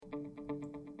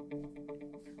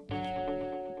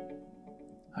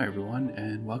Hi, everyone,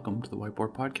 and welcome to the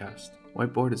Whiteboard Podcast.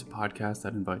 Whiteboard is a podcast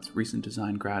that invites recent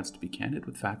design grads to be candid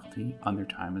with faculty on their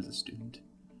time as a student.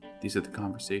 These are the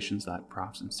conversations that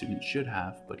profs and students should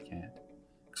have but can't,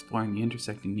 exploring the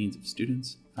intersecting needs of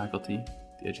students, faculty,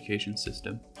 the education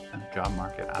system, and the job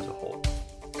market as a whole.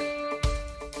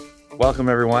 Welcome,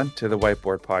 everyone, to the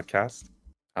Whiteboard Podcast.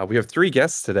 We have three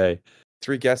guests today,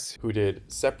 three guests who did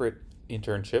separate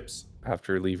internships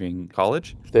after leaving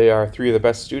college. They are three of the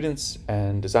best students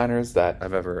and designers that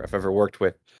I've ever worked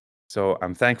with. So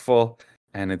I'm thankful,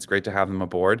 and it's great to have them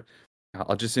aboard.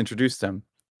 I'll just introduce them.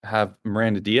 I have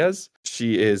Miranda Diaz.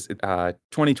 She is a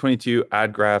 2022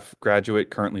 AdGraph graduate,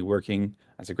 currently working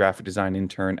as a graphic design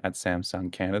intern at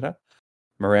Samsung Canada.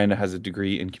 Miranda has a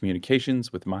degree in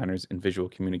communications with minors in visual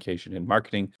communication and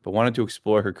marketing, but wanted to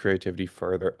explore her creativity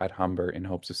further at Humber in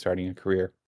hopes of starting a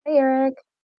career. Hey, Eric.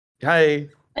 Hi.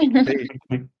 Hey.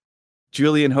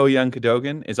 Julian Ho-Young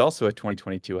Cadogan is also a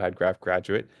 2022 AdGraph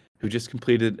graduate who just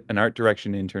completed an art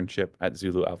direction internship at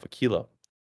Zulu Alpha Kilo.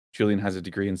 Julian has a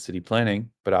degree in city planning,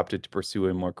 but opted to pursue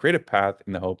a more creative path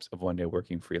in the hopes of one day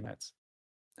working freelance.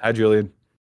 Hi, Julian.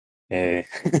 Hey.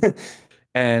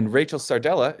 And Rachel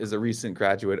Sardella is a recent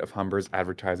graduate of Humber's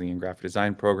Advertising and Graphic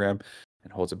Design program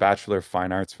and holds a Bachelor of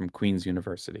Fine Arts from Queen's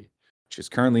University. She is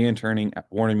currently interning at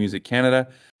Warner Music Canada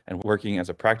and working as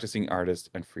a practicing artist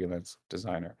and freelance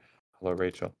designer. Hello,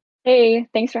 Rachel. Hey,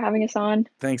 thanks for having us on.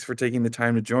 Thanks for taking the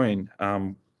time to join.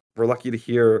 We're lucky to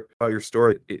hear about your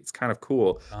story. It's kind of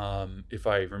cool. If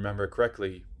I remember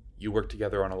correctly, you worked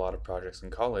together on a lot of projects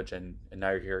in college, and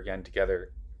now you're here again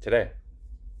together today.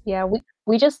 Yeah,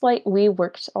 we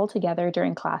worked all together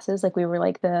during classes. Like we were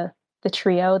like the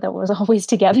trio that was always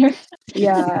together.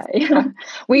 Yeah.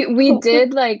 We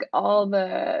did like all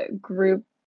the group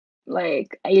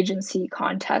like agency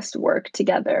contest work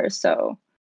together. So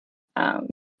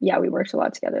we worked a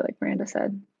lot together, like Miranda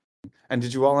said. And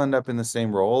did you all end up in the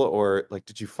same role, or like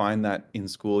did you find that in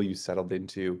school you settled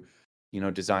into,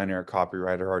 designer,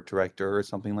 copywriter, art director, or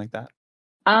something like that?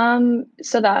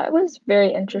 So that was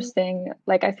very interesting.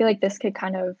 Like I feel like this could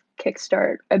kind of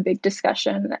kickstart a big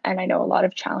discussion, and I know a lot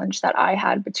of challenge that I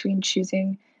had between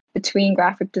choosing between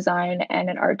graphic design and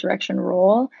an art direction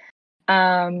role.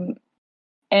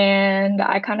 And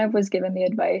I kind of was given the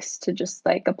advice to just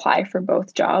like apply for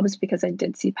both jobs because I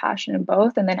did see passion in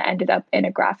both, and then ended up in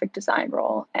a graphic design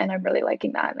role, and I'm really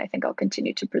liking that, and I think I'll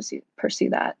continue to pursue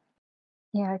that.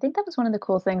 Yeah, I think that was one of the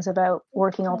cool things about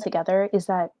working all together is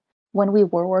that when we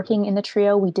were working in the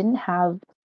trio, we didn't have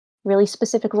really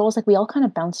specific roles. Like we all kind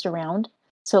of bounced around.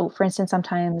 So for instance,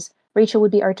 sometimes Rachel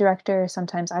would be art director,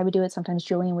 sometimes I would do it, sometimes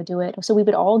Julian would do it. So we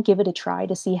would all give it a try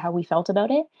to see how we felt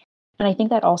about it. And I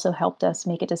think that also helped us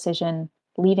make a decision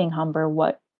leaving Humber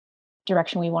what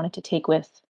direction we wanted to take with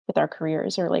our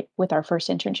careers, or like with our first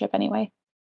internship anyway.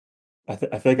 I feel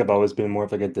like I've always been more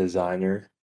of like a designer,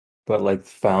 but like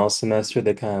final semester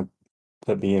they kind of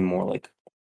put me in more like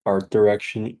art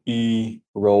direction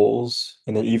roles.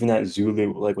 And then even at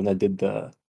Zulu, like when I did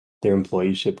their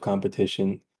employeeship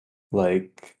competition,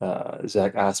 like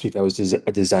Zach asked me if I was a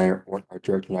designer or an art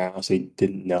director, and I honestly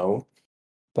didn't know.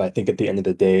 But I think at the end of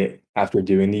the day, after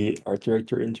doing the art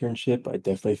director internship, I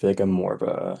definitely feel like I'm more of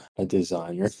a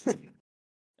designer.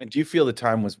 And do you feel the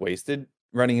time was wasted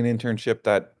running an internship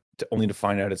only to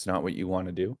find out it's not what you want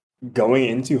to do? Going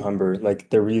into Humber, like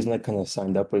the reason I kind of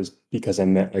signed up was because I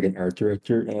met like an art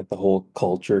director, and like, the whole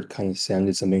culture kind of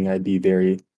sounded something I'd be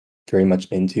very, very much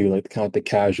into, like kind of the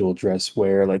casual dress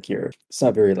wear, like it's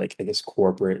not very like, I guess,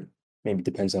 corporate, maybe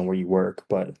depends on where you work,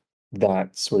 but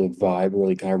that sort of vibe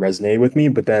really kind of resonated with me.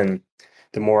 But then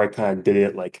the more I kind of did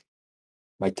it, like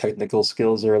my technical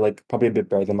skills are like probably a bit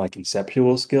better than my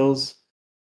conceptual skills.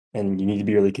 And you need to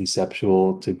be really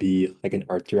conceptual to be like an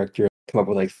art director. Come up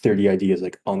with like 30 ideas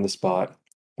like on the spot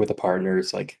with a partner.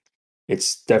 It's like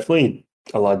it's definitely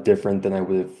a lot different than I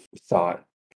would have thought.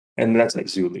 And that's like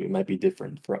Zulu. It might be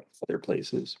different from other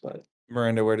places, but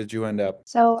Miranda, where did you end up?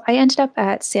 So I ended up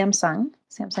at Samsung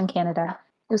Canada.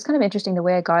 It was kind of interesting the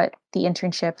way I got the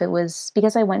internship. It was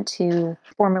because I went to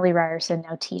formerly Ryerson,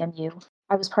 now TMU.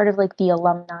 I was part of like the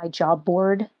alumni job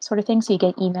board sort of thing. So you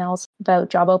get emails about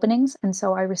job openings. And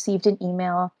so I received an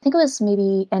email, I think it was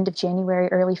maybe end of January,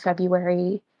 early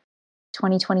February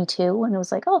 2022. And it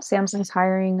was like, oh, Samsung's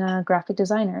hiring a graphic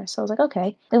designer. So I was like,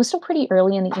 okay. It was still pretty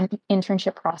early in the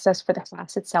internship process for the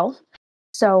class itself.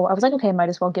 So I was like, okay, I might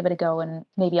as well give it a go and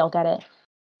maybe I'll get it.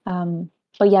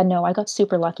 But yeah, no, I got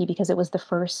super lucky because it was the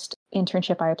first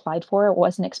internship I applied for. I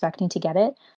wasn't expecting to get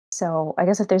it. So I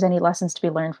guess if there's any lessons to be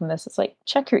learned from this, it's like,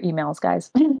 check your emails, guys.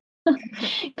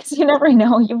 Because you never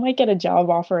know, you might get a job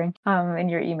offering in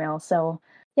your email. So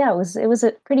yeah, it was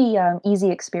a pretty easy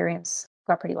experience.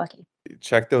 Got pretty lucky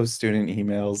Check those student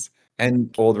emails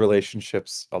and old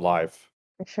relationships alive.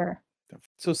 for sure.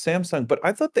 So Samsung, but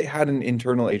I thought they had an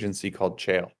internal agency called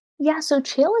Chail. Yeah, so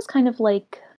Chail is kind of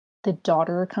like the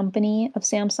daughter company of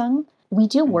Samsung. We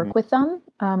do Mhm. work with them.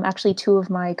 Actually, two of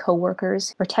my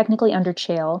coworkers are technically under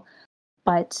Chail,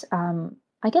 but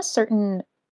I guess certain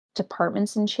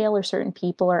departments in Chail or certain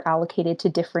people are allocated to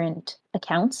different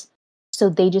accounts. So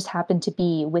they just happen to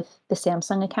be with the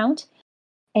Samsung account.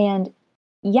 And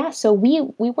yeah, so we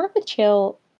work with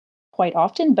Chail quite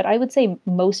often, but I would say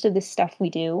most of the stuff we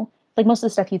do, like most of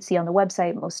the stuff you'd see on the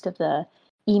website, most of the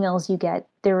emails you get,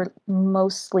 they're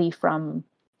mostly from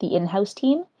the in-house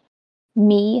team,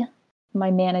 me,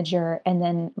 my manager, and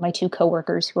then my two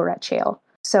coworkers who are at Chail.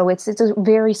 So it's a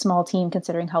very small team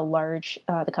considering how large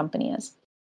the company is.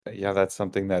 Yeah, that's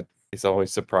something that is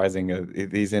always surprising.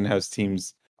 These in-house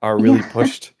teams are really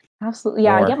pushed Absolutely.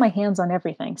 Yeah, I more. get my hands on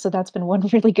everything. So that's been one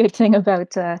really good thing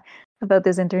about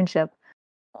this internship.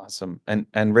 Awesome.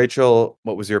 And Rachel,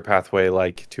 what was your pathway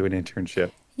like to an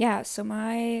internship? Yeah, so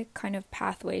my kind of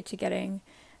pathway to getting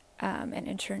an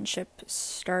internship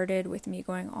started with me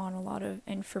going on a lot of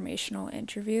informational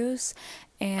interviews,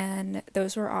 and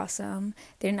those were awesome.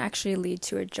 They didn't actually lead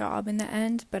to a job in the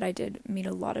end, but I did meet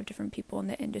a lot of different people in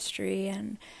the industry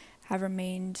and have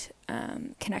remained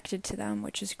connected to them,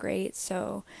 which is great.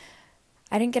 So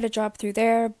I didn't get a job through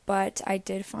there, but I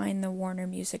did find the Warner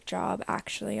Music job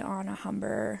actually on a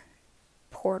Humber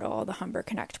portal, the Humber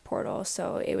Connect portal.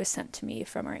 So it was sent to me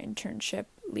from our internship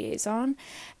liaison,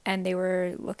 and they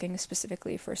were looking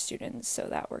specifically for students, so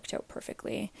that worked out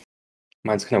perfectly.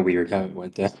 Mine's kind of weird how it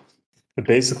went down. But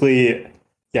basically,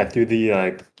 yeah, through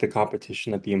the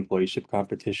competition, like the employeeship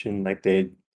competition, like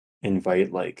they'd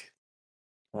invite like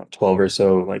 12 or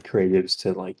so like creatives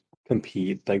to like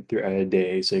compete like throughout a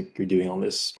day. So you're doing all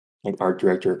this like art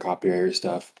director, copywriter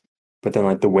stuff. But then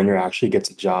like the winner actually gets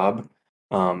a job.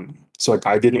 So like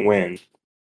I didn't win,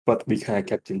 but we kind of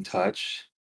kept in touch.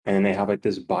 And they have like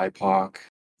this BIPOC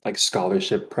like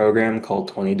scholarship program called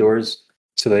 20 Doors.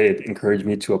 So they encouraged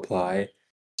me to apply.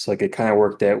 So like it kind of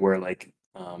worked out where like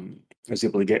I was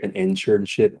able to get an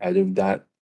internship out of that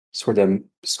sort of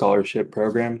scholarship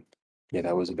program. Yeah,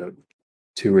 that was about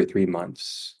 2 or 3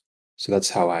 months. So that's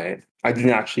how I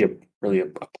didn't actually really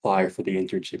apply for the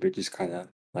internship. It just kind of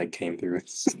like came through.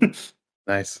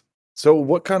 Nice. So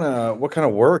what kind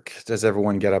of work does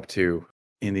everyone get up to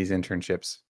in these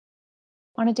internships?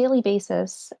 On a daily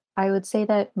basis, I would say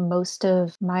that most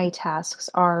of my tasks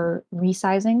are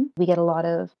resizing. We get a lot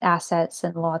of assets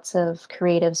and lots of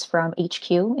creatives from HQ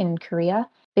in Korea.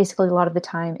 Basically, a lot of the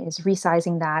time is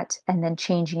resizing that and then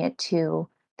changing it to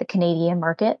the Canadian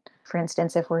market. For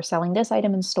instance, if we're selling this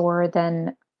item in store,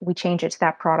 then we change it to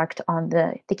that product on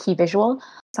the key visual.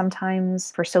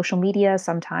 Sometimes for social media,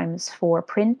 sometimes for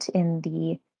print in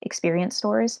the experience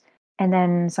stores. And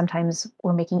then sometimes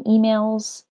we're making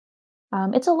emails.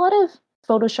 It's a lot of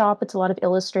Photoshop, it's a lot of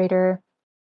Illustrator,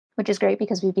 which is great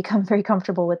because we've become very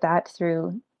comfortable with that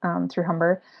through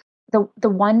Humber. The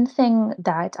one thing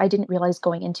that I didn't realize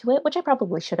going into it, which I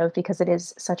probably should have because it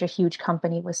is such a huge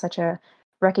company with such a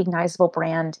recognizable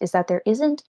brand, is that there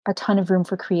isn't a ton of room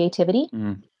for creativity.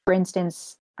 Mm. For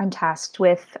instance, I'm tasked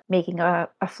with making a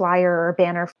flyer or a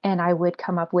banner, and I would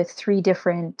come up with three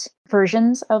different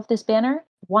versions of this banner.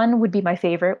 One would be my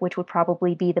favorite, which would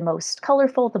probably be the most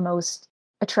colorful, the most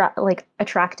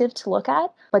attractive to look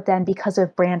at. But then because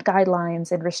of brand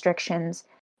guidelines and restrictions,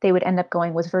 they would end up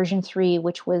going with version 3,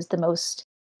 which was the most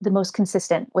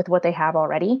consistent with what they have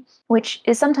already, which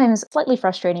is sometimes slightly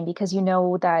frustrating because you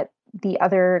know that the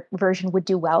other version would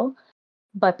do well,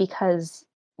 but because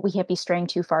we can't be straying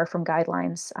too far from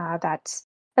guidelines,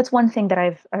 that's one thing that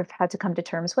I've had to come to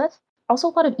terms with. Also, a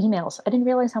lot of emails. I didn't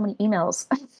realize how many emails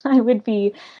I would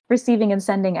be receiving and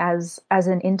sending as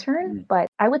an intern. Mm. But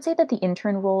I would say that the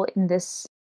intern role in this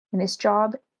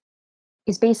job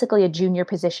is basically a junior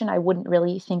position. I wouldn't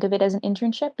really think of it as an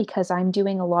internship because I'm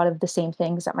doing a lot of the same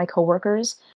things that my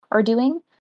coworkers are doing.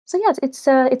 So yeah, it's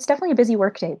definitely a busy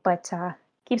workday, but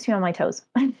keeps me on my toes.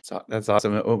 So that's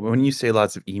awesome. When you say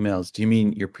lots of emails, do you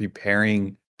mean you're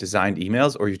preparing designed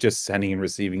emails or you're just sending and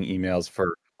receiving emails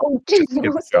for Oh, just to get the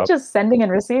mostly job? just sending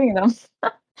and receiving them.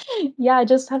 Yeah, I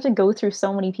just have to go through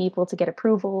so many people to get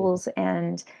approvals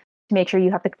and to make sure you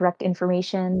have the correct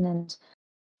information. And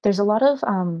there's a lot of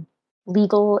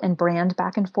legal and brand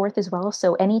back and forth as well.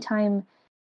 So anytime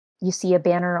you see a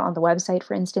banner on the website,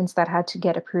 for instance, that had to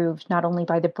get approved not only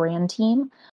by the brand team,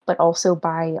 but also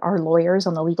by our lawyers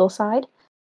on the legal side.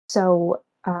 So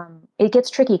it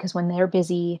gets tricky because when they're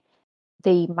busy,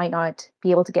 they might not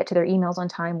be able to get to their emails on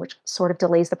time, which sort of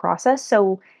delays the process.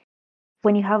 So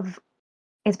when you have,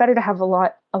 it's better to have a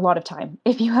lot of time.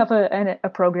 If you have a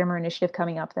program or initiative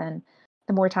coming up, then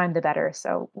the more time, the better.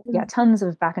 So yeah, tons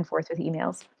of back and forth with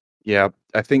emails. Yeah,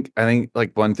 I think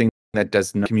like one thing that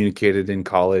does not communicated in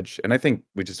college, and I think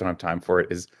we just don't have time for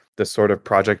it, is the sort of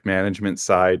project management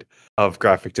side of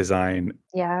graphic design.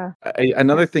 Yeah.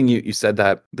 Another thing you said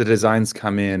that the designs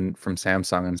come in from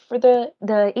Samsung, and For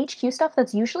the HQ stuff,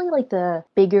 that's usually like the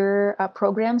bigger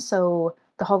programs. So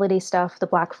the holiday stuff, the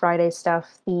Black Friday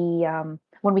stuff, the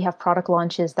when we have product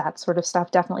launches, that sort of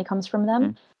stuff definitely comes from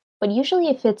them. But usually,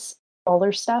 if it's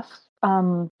smaller stuff,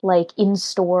 like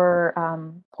in-store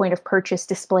point of purchase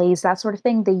displays, that sort of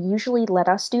thing, they usually let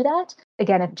us do that.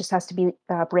 Again, it just has to be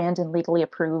brand and legally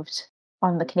approved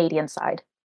on the Canadian side.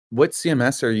 what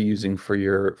CMS are you using for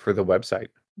the website?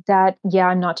 That, yeah,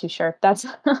 I'm not too sure. That's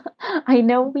I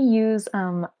know we use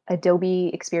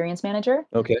Adobe Experience Manager,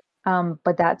 Okay,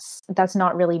 but that's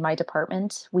not really my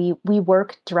department. We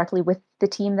work directly with the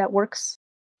team that works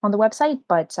on the website,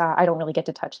 but I don't really get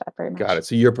to touch that very much. got it.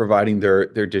 So you're providing their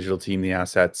digital team the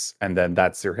assets, and then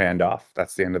that's their handoff.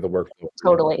 That's the end of the workflow.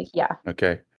 Totally, yeah.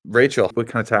 Okay, Rachel, what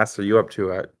kind of tasks are you up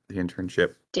to at the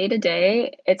internship? Day to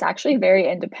day, it's actually very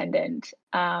independent.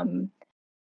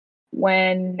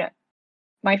 When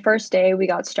my first day, we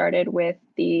got started with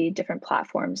the different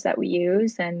platforms that we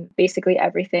use, and basically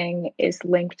everything is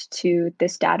linked to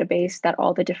this database that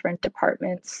all the different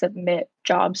departments submit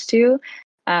jobs to,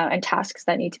 and tasks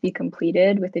that need to be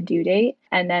completed with a due date.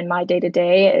 And then my day to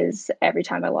day is every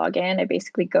time I log in, I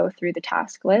basically go through the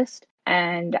task list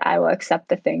and I will accept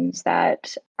the things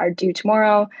that are due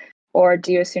tomorrow or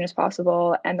due as soon as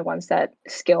possible, and the ones that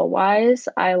skill wise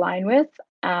I align with.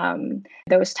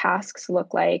 Those tasks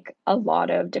look like a lot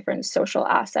of different social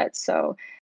assets. So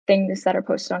things that are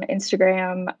posted on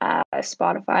Instagram,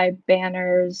 Spotify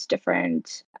banners,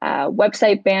 different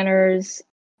website banners,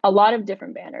 a lot of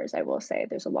different banners, I will say.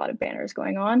 There's a lot of banners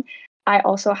going on. I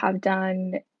also have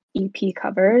done EP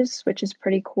covers, which is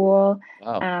pretty cool.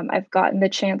 Wow. I've gotten the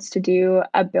chance to do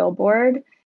a billboard,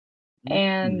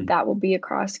 and Mhm. that will be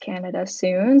across Canada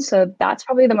soon. So that's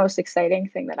probably the most exciting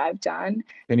thing that I've done.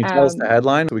 Can you tell us the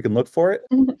headline so we can look for it?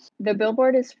 The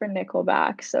billboard is for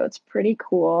Nickelback, so it's pretty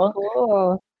cool.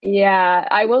 Cool. Yeah,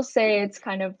 I will say it's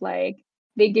kind of like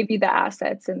they give you the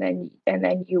assets and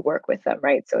then you work with them,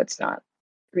 right? So it's not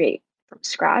create from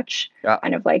scratch, Yeah.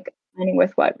 kind of like aligning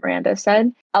with what Miranda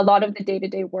said. A lot of the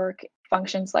day-to-day work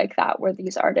functions like that, where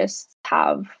these artists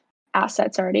have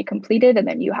assets already completed, and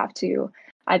then you have to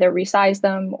either resize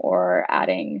them or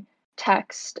adding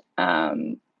text,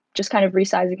 just kind of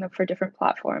resizing them for different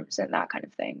platforms and that kind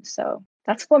of thing. So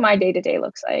that's what my day-to-day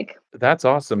looks like. That's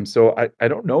awesome. So I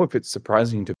don't know if it's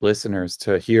surprising to listeners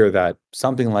to hear that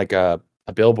something like a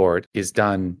billboard is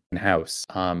done in-house.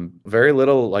 Very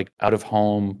little like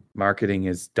out-of-home marketing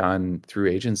is done through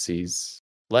agencies,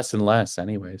 less and less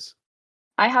anyways.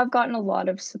 I have gotten a lot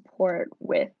of support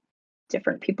with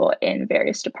different people in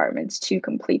various departments to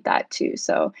complete that too.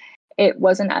 So it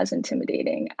wasn't as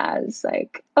intimidating as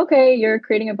like, okay, you're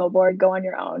creating a billboard, go on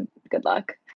your own, good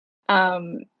luck.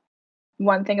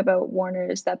 One thing about Warner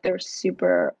is that they're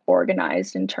super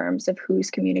organized in terms of who's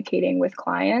communicating with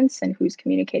clients and who's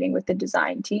communicating with the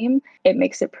design team. It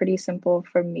makes it pretty simple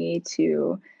for me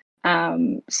to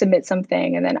submit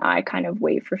something, and then I kind of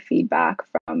wait for feedback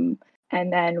from,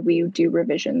 and then we do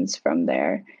revisions from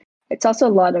there. It's also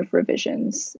a lot of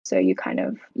revisions, so you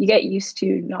get used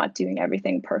to not doing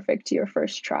everything perfect to your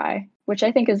first try, which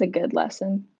I think is a good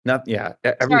lesson.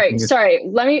 Sorry.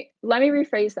 Let me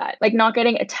rephrase that. Like not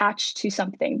getting attached to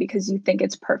something because you think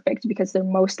it's perfect, because there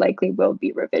most likely will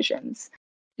be revisions.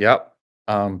 Yep.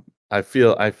 I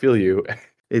feel you.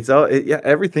 Yeah,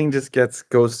 everything just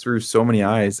goes through so many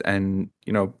eyes, and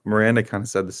Miranda kind of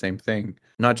said the same thing.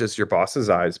 Not just your boss's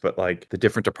eyes, but like the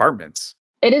different departments.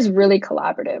 It is really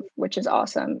collaborative, which is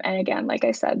awesome. And again, like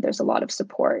I said, there's a lot of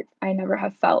support. I never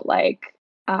have felt like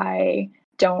I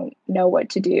don't know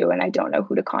what to do and I don't know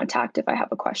who to contact if I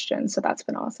have a question. So that's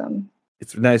been awesome.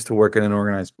 It's nice to work in an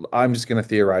organized. I'm just going to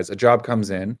theorize. A job comes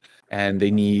in and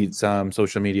they need some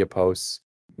social media posts.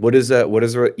 What does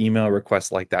an email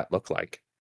request like that look like?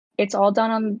 It's all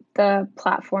done on the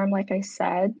platform, like I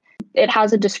said. It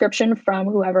has a description from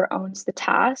whoever owns the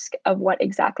task of what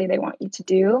exactly they want you to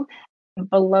do.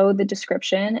 Below the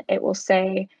description, it will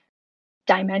say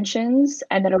dimensions,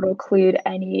 and then it'll include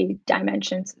any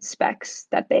dimensions and specs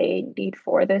that they need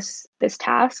for this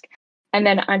task. And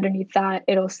then underneath that,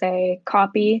 it'll say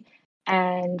copy,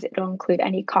 and it'll include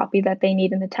any copy that they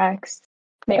need in the text.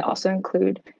 They also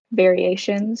include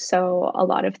variations. So a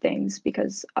lot of things,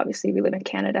 because obviously we live in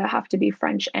Canada, have to be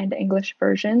French and English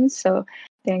versions. So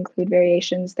they include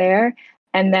variations there.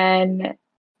 And then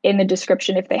in the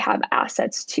description, if they have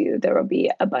assets too, there will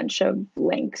be a bunch of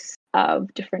links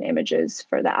of different images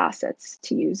for the assets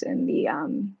to use in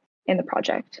the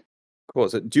project. Cool.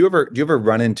 So do you ever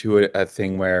run into a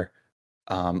thing where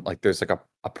like there's like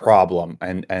a problem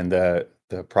and the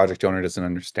project owner doesn't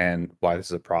understand why this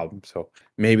is a problem? So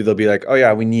maybe they'll be like, oh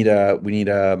yeah, we need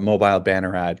a mobile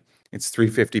banner ad. It's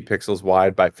 350 pixels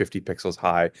wide by 50 pixels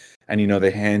high. And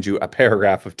they hand you a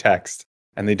paragraph of text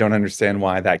and they don't understand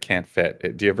why that can't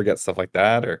fit. Do you ever get stuff like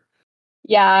that or?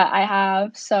 Yeah, I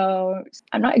have. So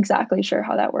I'm not exactly sure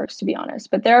how that works, to be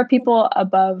honest, but there are people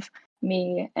above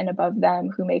me and above them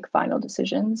who make final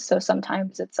decisions. So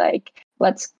sometimes it's like,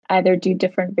 let's either do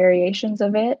different variations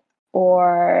of it,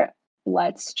 or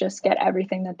let's just get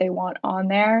everything that they want on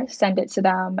there, send it to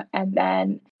them, and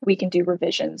then we can do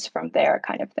revisions from there,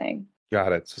 kind of thing.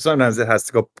 Got it. So sometimes it has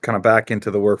to go kind of back into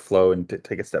the workflow and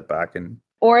take a step back and.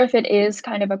 Or if it is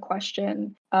kind of a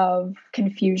question of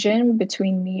confusion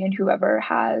between me and whoever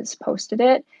has posted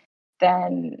it,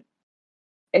 then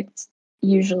it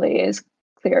usually is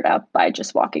cleared up by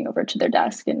just walking over to their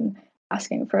desk and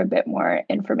asking for a bit more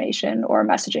information or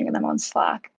messaging them on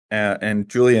Slack. And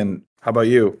Julian, how about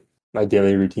you? My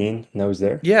daily routine, and I was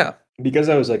there. Yeah. Because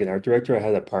I was like an art director, I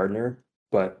had a partner,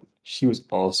 but she was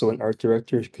also an art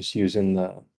director because she was in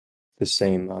the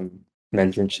same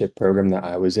mentorship program that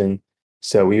I was in.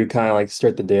 So we would kind of like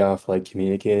start the day off like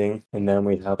communicating, and then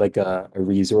we'd have like a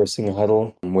resourcing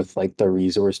huddle with like the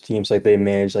resource teams. Like they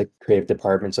manage like creative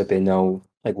departments, like they know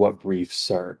like what briefs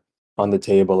are on the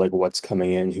table, like what's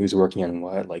coming in, who's working on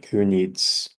what, like who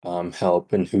needs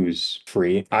help and who's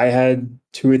free. I had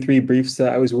 2 or 3 briefs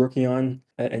that I was working on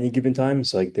at any given time.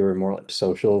 So like they were more like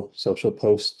social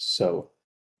posts. So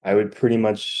I would pretty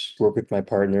much work with my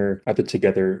partner either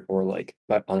together or like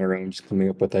on our own, just coming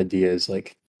up with ideas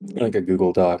like a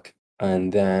Google Doc.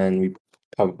 And then we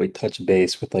probably touch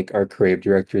base with like our creative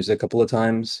directors a couple of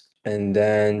times. And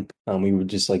then we would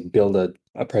just like build a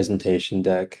presentation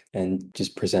deck and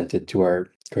just present it to our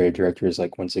creative directors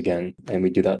like once again. And we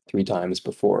do that 3 times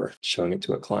before showing it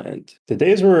to a client. The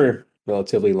days were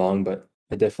relatively long, but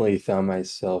I definitely found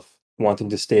myself wanting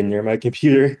to stay near my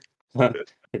computer like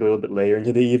a little bit later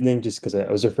into the evening just because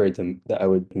I was afraid that I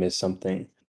would miss something.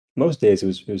 Most days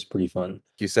it was pretty fun.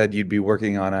 You said you'd be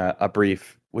working on a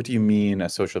brief. What do you mean a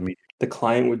social media? The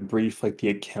client would brief like the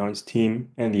accounts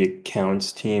team, and the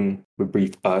accounts team would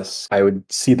brief us. I would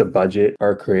see the budget.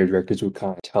 Our creative directors would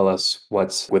kind of tell us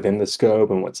what's within the scope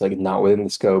and what's like not within the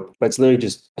scope. But it's literally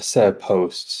just a set of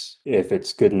posts. If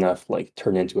it's good enough, like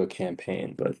turn into a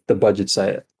campaign. But the budgets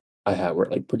I had were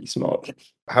like pretty small.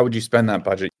 How would you spend that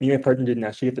budget? Me and my partner didn't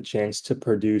actually get the chance to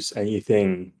produce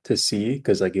anything to see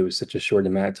because like it was such a short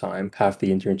amount of time. Half the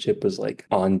internship was like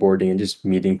onboarding and just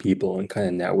meeting people and kind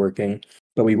of networking.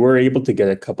 But we were able to get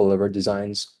a couple of our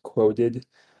designs quoted.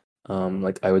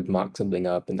 Like I would mock something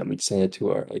up and then we'd send it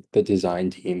to our like the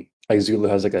design team. Like Zulu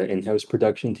has like an in-house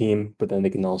production team, but then they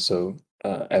can also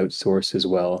outsource as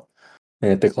well.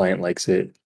 And if the client likes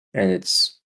it and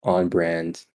it's on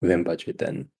brand within budget,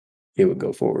 then it would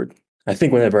go forward. I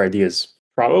think one of our ideas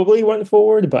probably went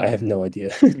forward, but I have no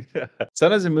idea.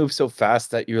 Sometimes it moves so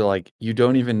fast that you're like, you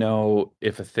don't even know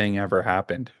if a thing ever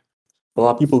happened. A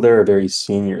lot of people there are very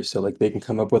senior, so like they can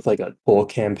come up with like a full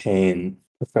campaign,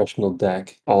 professional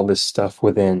deck, all this stuff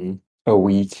within a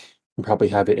week, and probably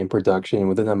have it in production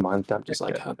within a month. I'm just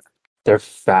like, they're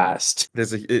fast.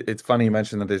 It's funny you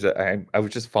mentioned that I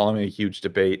was just following a huge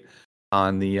debate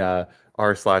on the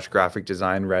r/graphic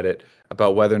design Reddit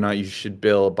about whether or not you should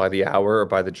bill by the hour or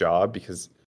by the job, because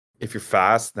if you're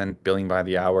fast, then billing by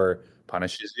the hour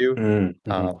punishes you.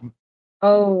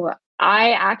 Mm-hmm.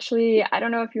 I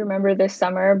don't know if you remember this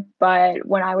summer, but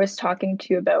when I was talking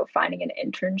to you about finding an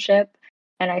internship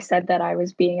and I said that I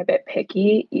was being a bit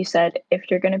picky, you said, if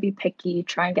you're going to be picky,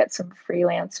 try and get some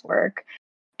freelance work.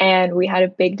 And we had a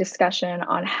big discussion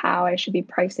on how I should be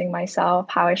pricing myself,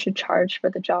 how I should charge for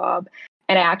the job.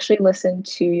 And I actually listened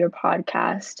to your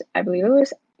podcast. I believe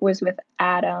it was with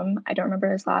Adam. I don't remember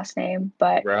his last name,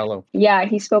 but Rallo. Yeah,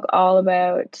 he spoke all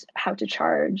about how to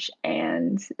charge,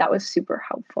 and that was super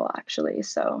helpful actually.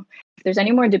 So if there's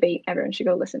any more debate, everyone should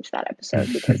go listen to that episode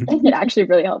because it actually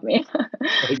really helped me.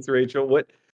 Thanks, Rachel. Do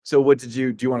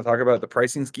you want to talk about the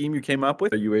pricing scheme you came up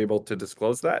with? Are you able to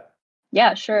disclose that?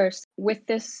 Yeah, sure. With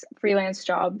this freelance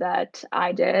job that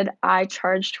I did, I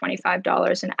charged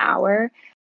 $25 an hour.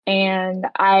 And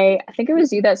I think it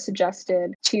was you that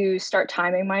suggested to start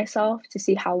timing myself to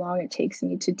see how long it takes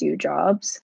me to do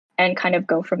jobs and kind of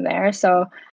go from there. So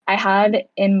I had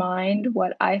in mind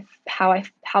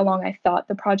how long I thought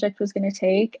the project was going to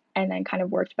take, and then kind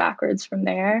of worked backwards from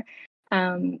there.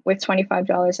 With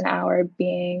 $25 an hour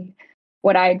being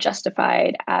what I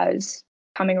justified as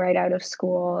coming right out of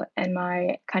school and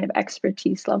my kind of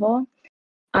expertise level.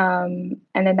 And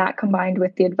then that combined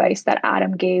with the advice that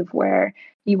Adam gave, where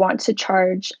you want to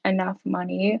charge enough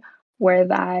money where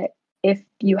that if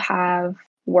you have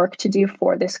work to do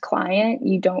for this client,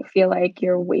 you don't feel like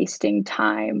you're wasting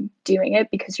time doing it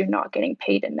because you're not getting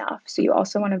paid enough. So you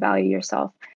also want to value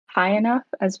yourself high enough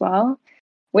as well.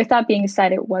 With that being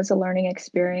said, it was a learning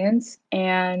experience.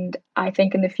 And I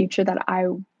think in the future that I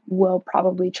will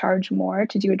probably charge more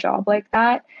to do a job like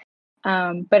that.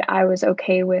 But I was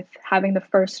okay with having the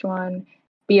first one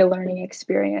be a learning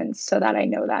experience so that I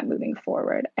know that moving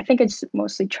forward. I think it's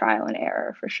mostly trial and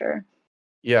error for sure.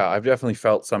 Yeah, I've definitely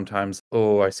felt sometimes,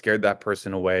 oh, I scared that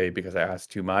person away because I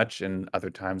asked too much. And other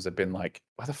times I've been like,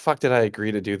 why the fuck did I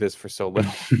agree to do this for so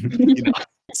little?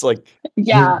 It's like,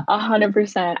 Yeah,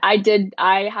 100%.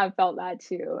 I have felt that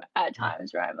too at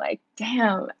times where I'm like,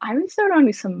 damn, I was throwing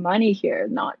on some money here,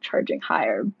 not charging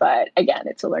higher. But again,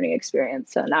 it's a learning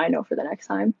experience. So now I know for the next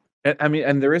time. I mean,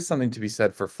 and there is something to be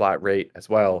said for flat rate as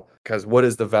well, because what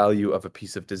is the value of a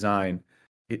piece of design?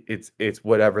 It's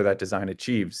whatever that design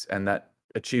achieves, and that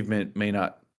achievement may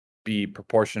not be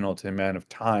proportional to the amount of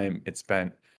time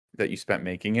you spent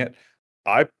making it.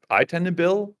 I tend to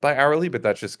bill by hourly, but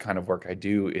that's just kind of work I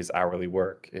do is hourly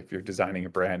work. If you're designing a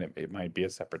brand, it might be a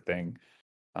separate thing.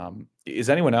 Is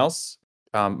anyone else,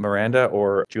 Miranda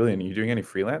or Julian, are you doing any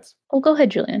freelance? Oh, go ahead,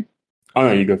 Julian. Oh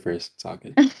no, you go first. It's all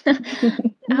good.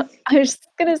 I was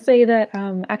going to say that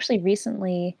actually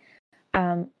recently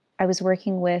I was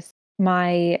working with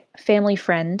my family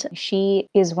friend. She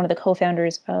is one of the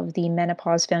co-founders of the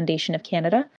Menopause Foundation of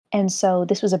Canada. And so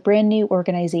this was a brand new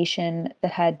organization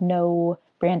that had no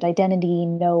brand identity,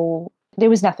 there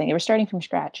was nothing. They were starting from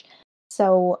scratch.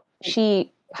 So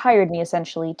she hired me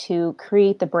essentially to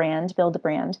create the brand, build the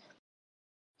brand.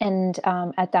 And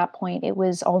at that point, it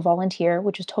was all volunteer,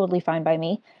 which was totally fine by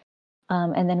me.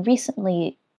 And then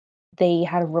recently, they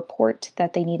had a report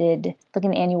that they needed, like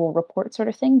an annual report sort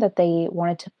of thing that they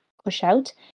wanted to push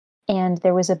out. And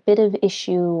there was a bit of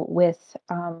issue with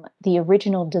the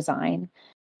original design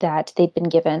that they'd been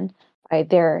given by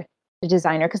their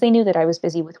designer, because they knew that I was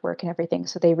busy with work and everything.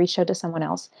 So they reached out to someone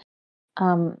else.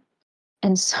 And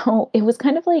so it was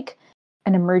kind of like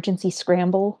an emergency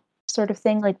scramble sort of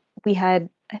thing. Like we had,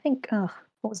 I think,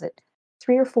 what was it,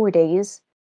 3 or 4 days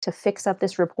to fix up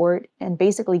this report and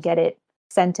basically get it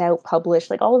sent out, published,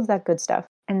 like all of that good stuff.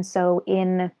 And so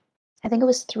I think it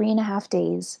was 3.5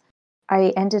 days,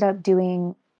 I ended up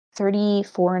doing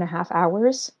 34.5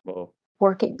 hours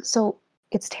working. So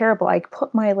it's terrible. I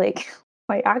put my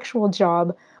actual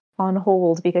job on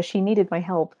hold because she needed my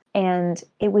help. And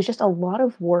it was just a lot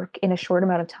of work in a short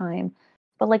amount of time.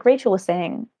 But like Rachel was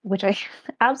saying, which I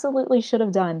absolutely should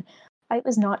have done, I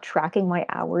was not tracking my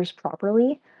hours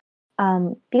properly.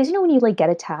 Because when you like get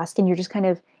a task and you're just kind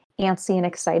of antsy and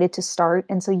excited to start,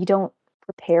 and so you don't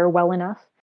prepare well enough.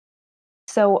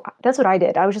 So that's what I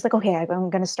did. I was just like, okay, I'm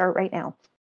going to start right now.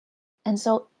 And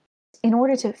so in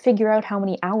order to figure out how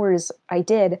many hours I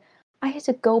did, I had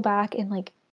to go back and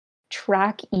like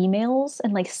track emails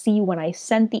and like see when I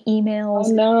sent the emails.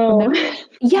 Oh no.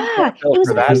 Yeah, it was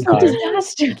an absolute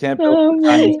disaster. You can't build the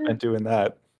time you spent doing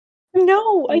that.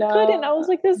 No, I couldn't. I was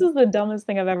like, this is the dumbest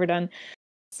thing I've ever done.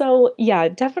 So yeah,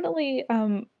 definitely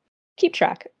keep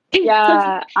track.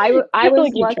 Yeah, I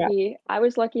was lucky. I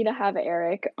was lucky to have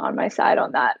Eric on my side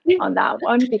on that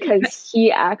one, because he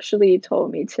actually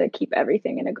told me to keep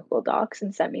everything in a Google Docs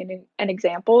and sent me an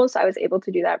example. So I was able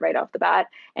to do that right off the bat,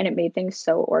 and it made things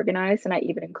so organized. And I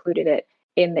even included it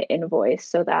in the invoice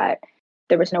so that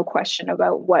there was no question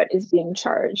about what is being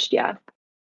charged. Yeah.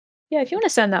 Yeah, if you want to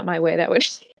send that my way, that would.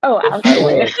 Oh,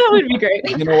 absolutely. That would be great.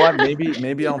 You know what?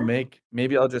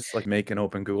 Maybe I'll just like make an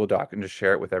open Google Doc and just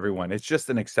share it with everyone. It's just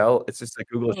an Excel. It's just a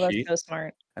Google sheet. That's so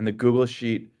smart. And the Google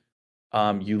sheet,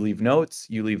 you leave notes,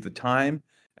 you leave the time,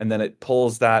 and then it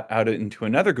pulls that out into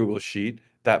another Google sheet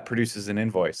that produces an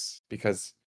invoice,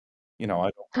 because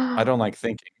I don't like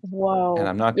thinking. Whoa. And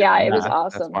I'm not. Yeah, it was That's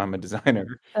awesome. why I'm a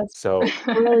designer. That's So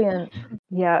brilliant.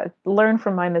 Yeah, learn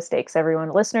from my mistakes,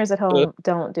 everyone. Listeners at home,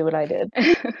 don't do what I did.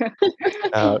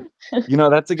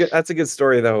 that's a good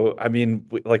story though. I mean,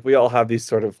 we all have these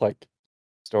sort of like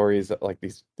stories that like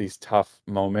these tough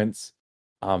moments.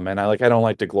 And I don't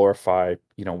like to glorify,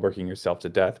 working yourself to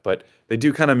death, but they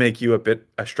do kind of make you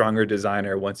a stronger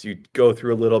designer once you go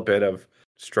through a little bit of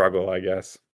struggle, I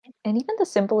guess. And even the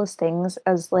simplest things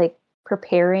as like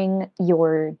preparing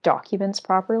your documents Oh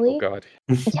properly. God.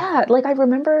 Yeah, like I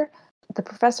remember the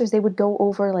professors, they would go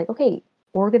over like, okay,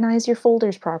 organize your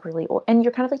folders properly. And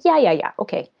you're kind of like, yeah,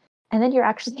 okay. And then you're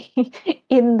actually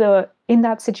in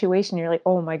that situation, you're like,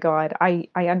 oh my God, I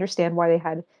understand why they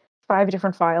had 5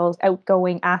 different files,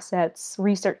 outgoing assets,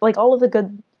 research, like all of the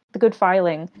good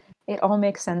filing. It all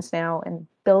makes sense now. And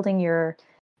building your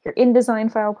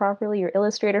InDesign file properly, your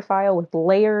Illustrator file with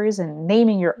layers and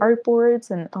naming your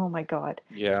artboards, and oh my God.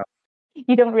 Yeah.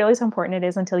 You don't realize how important it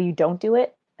is until you don't do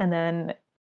it, and then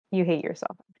you hate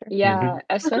yourself after. Yeah,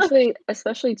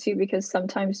 especially too because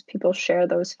sometimes people share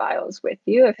those files with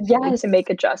you if you need Yes. to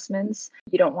make adjustments.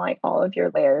 You don't want all of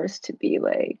your layers to be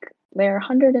like layer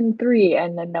 103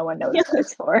 and then no one knows what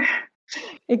it's for.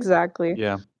 Exactly.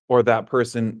 Yeah. Or that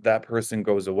person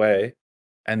goes away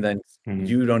and then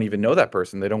you don't even know that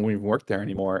person. They don't even work there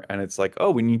anymore. And it's like,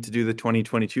 oh, we need to do the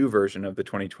 2022 version of the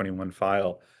 2021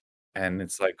 file. And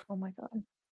it's like, Oh my God.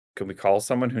 can we call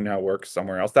someone who now works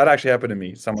somewhere else? That actually happened to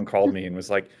me. Someone called me and was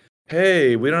like,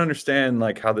 hey, we don't understand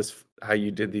like how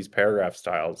you did these paragraph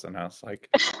styles. And I was like,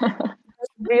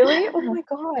 Really? Oh my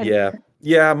God.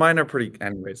 yeah, mine are pretty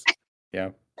anyways. Yeah.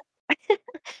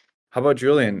 How about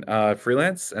Julian?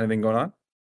 Freelance? Anything going on?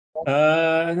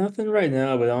 Nothing right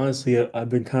now, but honestly, I've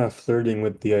been kind of flirting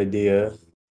with the idea.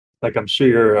 Like, I'm sure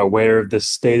you're aware of the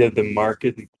state of the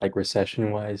market, like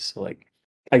recession-wise. So, like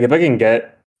if I can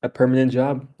get a permanent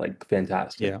job, like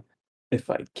fantastic. Yeah. If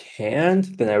I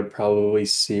can't, then I would probably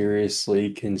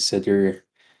seriously consider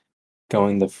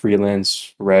going the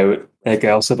freelance route. Like, I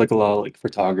also have like a lot of like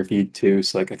photography too,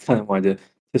 so like I kind of wanted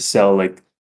to sell like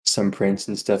some prints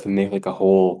and stuff and make like a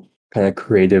whole kind of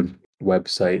creative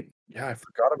website. Yeah, I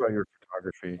forgot about your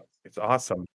photography. It's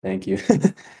awesome. Thank you.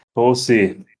 But we'll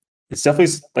see. It's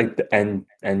definitely like the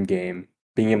end game,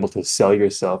 being able to sell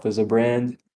yourself as a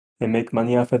brand and make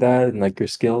money off of that and like your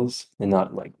skills and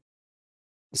not like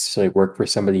necessarily work for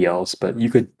somebody else. But you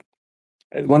could.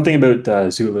 One thing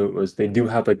about Zulu was they do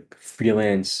have like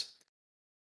freelance,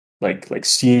 like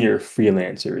senior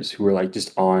freelancers who are like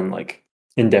just on like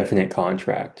indefinite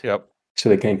contract, Yep. so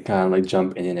they can kind of like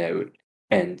jump in and out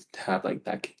and have like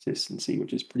that consistency,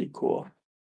 which is pretty cool.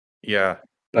 Yeah.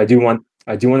 I do want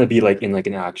to be like in like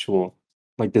an actual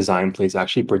like design place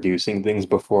actually producing things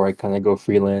before I kind of go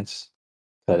freelance,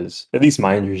 because at least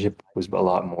my internship was a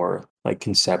lot more like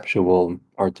conceptual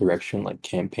art direction, like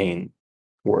campaign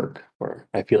work, where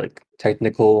I feel like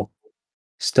technical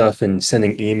stuff and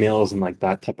sending emails and like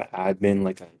that type of admin,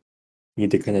 like I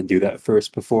need to kind of do that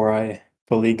first before I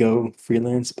fully go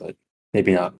freelance, but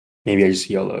maybe not. Maybe I just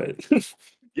YOLO it.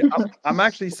 Yeah, I'm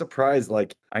actually surprised.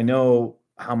 Like, I know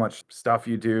how much stuff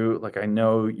you do. Like, I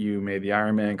know you made the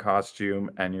Iron Man costume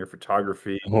and your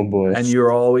photography, Oh boy. and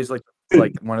you're always like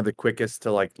one of the quickest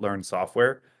to like learn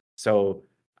software. So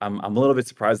I'm a little bit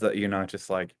surprised that you're not just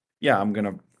like, yeah, I'm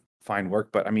gonna find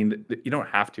work. But I mean, you don't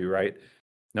have to, right?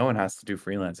 No one has to do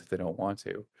freelance if they don't want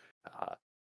to. Uh,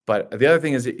 but the other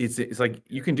thing is, it's like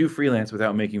you can do freelance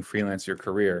without making freelance your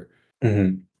career.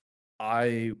 Mhm.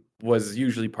 I was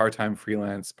usually part-time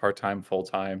freelance, part-time,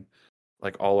 full-time,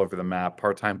 like all over the map,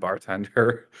 part-time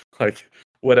bartender, like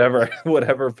whatever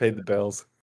paid the bills.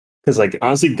 Because like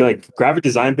honestly, like graphic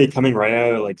design be coming right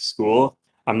out of like school,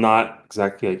 I'm not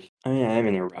exactly like I am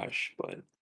in a rush, but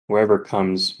wherever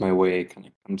comes my way kind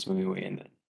of comes my way, and then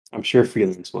I'm sure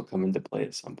freelance will come into play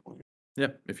at some point. Yeah,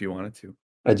 if you wanted to.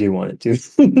 I do want it to.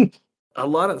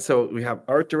 So we have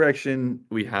art direction,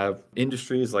 we have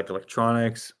industries like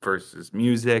electronics versus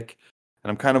music.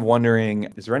 And I'm kind of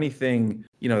wondering, is there anything,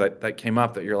 that came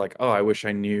up that you're like, oh, I wish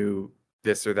I knew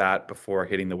this or that before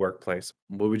hitting the workplace?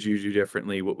 What would you do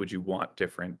differently? What would you want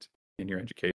different in your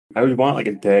education? I would want like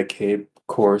a dedicated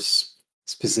course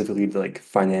specifically to like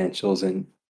financials and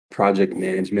project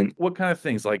management. What kind of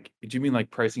things? Like, do you mean like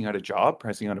pricing out a job,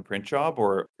 pricing out a print job,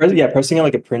 or Yeah, pressing out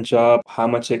like a print job, how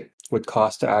much it would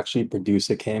cost to actually produce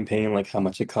a campaign, like how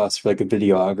much it costs for like a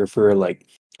videographer, like,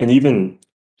 and even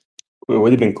it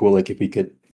would have been cool like if we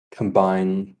could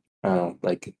combine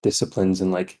like disciplines,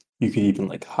 and like you could even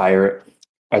like hire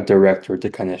a director to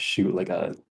kind of shoot like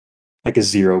a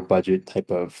zero budget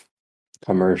type of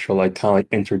commercial, like kind of like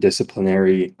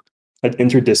interdisciplinary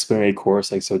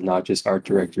course, like so not just art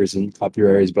directors and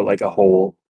copywriters, but like a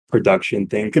whole production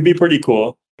thing could be pretty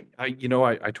cool. I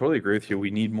totally agree with you.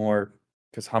 We need more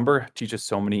because Humber teaches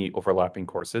so many overlapping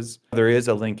courses. There is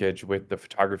a linkage with the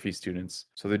photography students.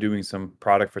 So they're doing some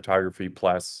product photography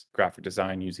plus graphic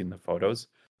design using the photos.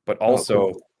 But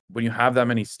also, when you have that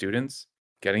many students,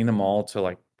 getting them all to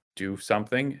like do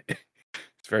something,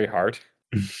 it's very hard,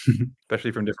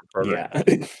 especially from different programs.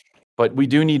 Yeah. But we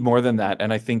do need more than that.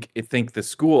 And I think the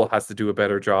school has to do a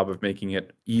better job of making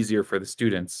it easier for the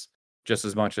students, just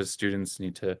as much as students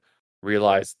need to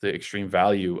realize the extreme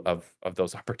value of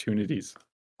those opportunities.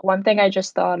 One thing I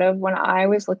just thought of when I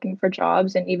was looking for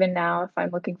jobs, and even now if I'm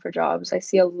looking for jobs, I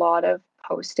see a lot of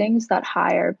postings that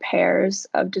hire pairs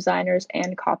of designers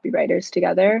and copywriters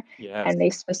together. Yes. And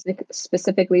they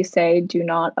specifically say, do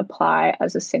not apply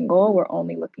as a single. We're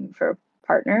only looking for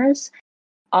partners.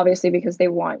 Obviously, because they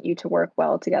want you to work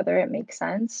well together, it makes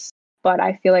sense. But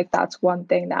I feel like that's one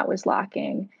thing that was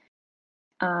lacking.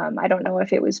 I don't know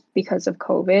if it was because of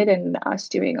COVID and us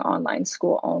doing online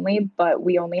school only, but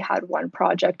we only had one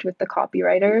project with the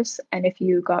copywriters. And if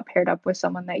you got paired up with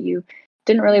someone that you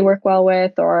didn't really work well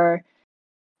with, or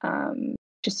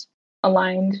just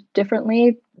aligned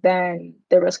differently, then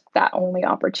there was that only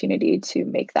opportunity to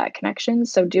make that connection.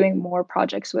 So doing more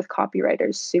projects with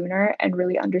copywriters sooner and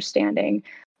really understanding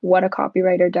what a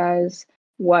copywriter does,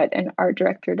 what an art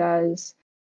director does,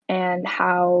 and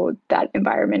how that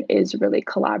environment is really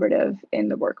collaborative in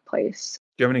the workplace.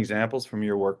 Do you have any examples from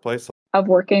your workplace of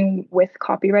working with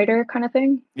copywriter kind of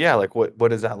thing? Yeah, like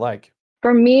what is that like?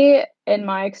 For me, in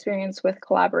my experience with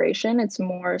collaboration, it's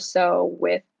more so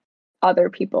with other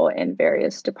people in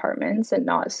various departments and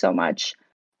not so much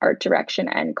art direction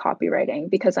and copywriting,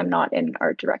 because I'm not in an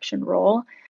art direction role.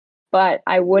 But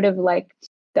I would have liked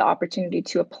the opportunity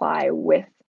to apply with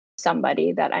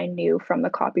somebody that I knew from the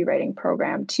copywriting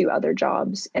program to other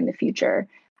jobs in the future.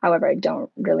 However, I don't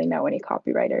really know any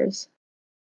copywriters.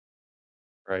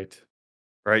 Right.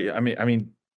 I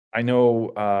mean, I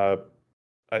know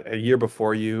a year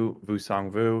before you, Vu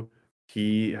Song Vu,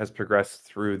 he has progressed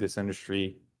through this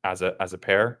industry as a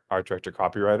pair, art director,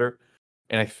 copywriter,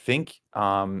 and I think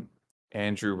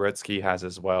Andrew Rutsky has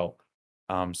as well.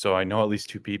 So I know at least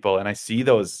two people, and I see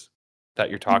those that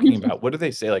you're talking about. What do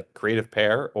they say, like creative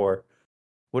pair, or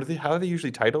how are they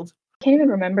usually titled? I can't even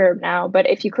remember now, but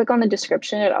if you click on the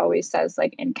description, it always says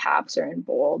like in caps or in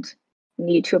bold,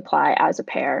 need to apply as a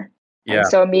pair. Yeah. And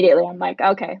so immediately I'm like,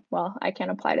 okay, well, I can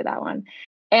apply to that one.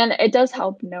 And it does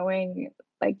help knowing,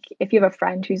 like, if you have a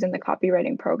friend who's in the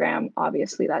copywriting program,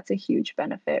 obviously that's a huge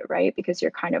benefit, right? Because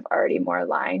you're kind of already more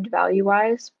aligned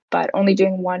value-wise. But only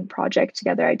doing one project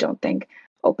together, I don't think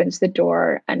opens the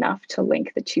door enough to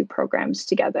link the two programs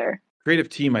together. Creative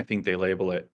team, I think they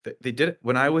label it. They did it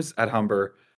when I was at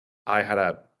Humber. I had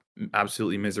a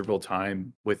absolutely miserable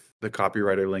time with the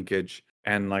copywriter linkage,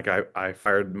 and like I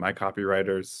fired my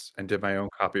copywriters and did my own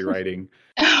copywriting,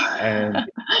 and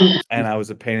I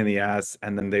was a pain in the ass.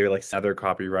 And then they were like another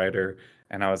copywriter,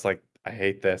 and I was like, I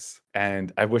hate this,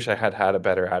 and I wish I had a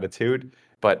better attitude.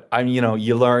 But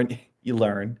you learn,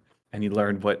 and you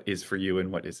learn what is for you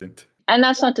and what isn't. And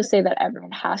that's not to say that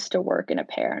everyone has to work in a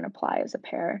pair and apply as a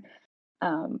pair.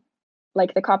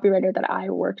 Like the copywriter that I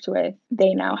worked with,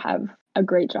 they now have a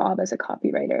great job as a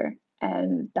copywriter,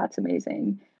 and that's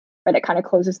amazing. But it kind of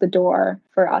closes the door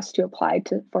for us to apply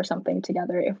for something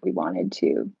together if we wanted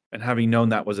to. And having known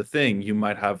that was a thing, you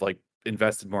might have like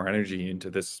invested more energy into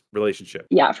this relationship.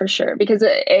 Yeah, for sure. Because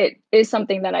it is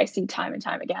something that I see time and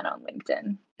time again on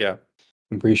LinkedIn. Yeah.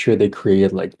 I'm pretty sure they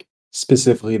created like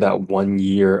specifically that 1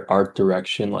 year art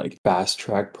direction, like fast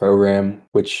track program,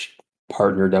 which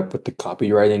partnered up with the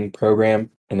copywriting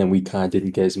program. And then we kind of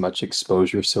didn't get as much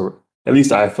exposure. So at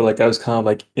least I feel like I was kind of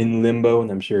like in limbo,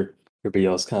 and I'm sure everybody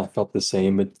else kind of felt the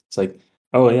same. It's like,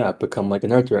 oh yeah, become like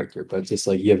an art director, but it's just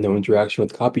like you have no interaction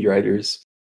with copywriters.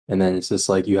 And then it's just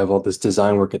like you have all this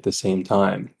design work at the same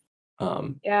time.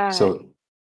 Yeah. So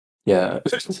yeah.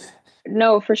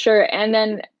 No, for sure. And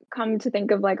then come to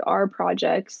think of like our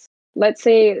projects, let's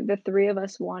say the three of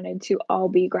us wanted to all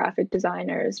be graphic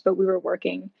designers, but we were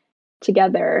working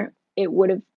together. It would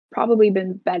have probably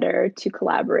been better to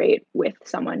collaborate with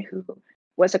someone who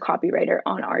was a copywriter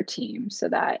on our team, so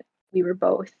that we were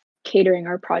both catering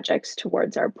our projects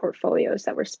towards our portfolios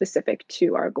that were specific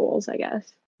to our goals, I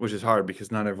guess. Which is hard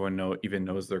because not everyone even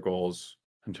knows their goals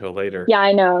until later. Yeah,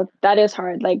 I know. That is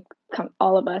hard. Like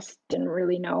all of us didn't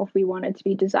really know if we wanted to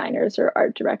be designers or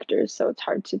art directors, so it's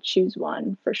hard to choose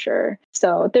one for sure.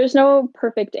 So there's no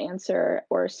perfect answer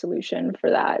or solution for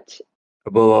that. I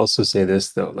will also say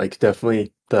this though, like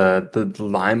definitely the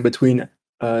line between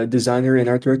designer and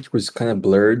art director was kind of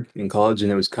blurred in college,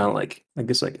 and it was kind of like, I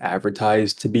guess, like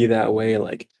advertised to be that way.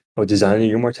 Like, oh, designer,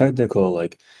 you're more technical,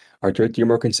 like art director, you're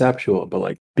more conceptual. But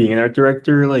like being an art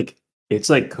director, like it's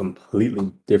like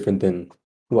completely different than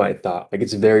who I thought. Like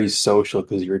it's very social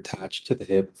because you're attached to the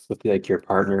hip with like your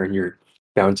partner, and you're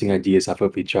bouncing ideas off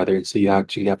of each other. And so you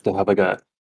actually have to have like a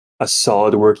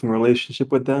solid working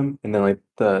relationship with them. And then like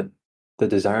the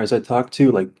designers I talk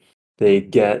to, like they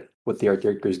get what the art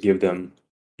directors give them,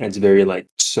 and it's very like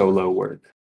solo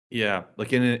work. Yeah,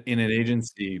 like in an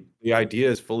agency, the idea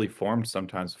is fully formed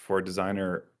sometimes before a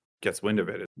designer gets wind of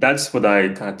it. That's what I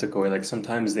kind of took away. Like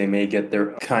sometimes they may get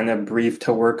their kind of brief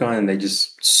to work on and they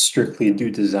just strictly do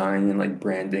design and like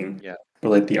branding. Yeah. But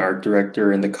like the art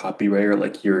director and the copywriter,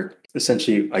 like you're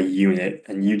essentially a unit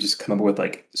and you just come up with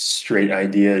like straight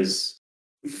ideas,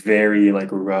 very like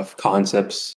rough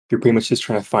concepts. You're pretty much just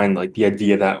trying to find like the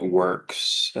idea that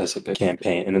works as like a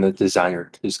campaign. And then the designer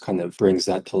just kind of brings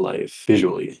that to life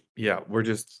visually. Yeah, we're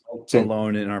just So-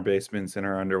 alone in our basements in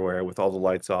our underwear with all the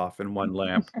lights off and one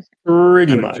lamp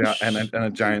Pretty and much. and a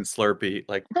giant Slurpee.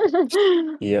 Like,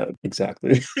 Yeah,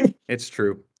 exactly. it's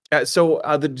true. So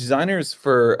the designers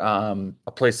for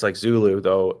a place like Zulu,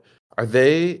 though, are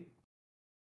they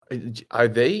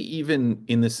even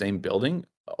in the same building,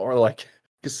 or like,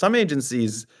 because some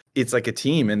agencies it's like a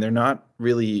team and they're not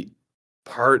really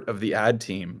part of the ad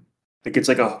team. Like it's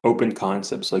like a open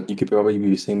concept. So like you could probably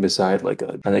be sitting beside like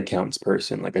an accounts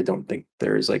person. Like I don't think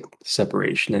there's like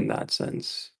separation in that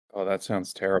sense. Oh, that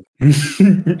sounds terrible.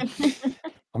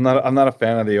 I'm not a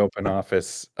fan of the open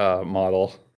office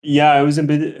model. Yeah, I was a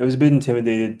bit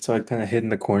intimidated, so I kind of hid in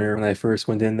the corner when I first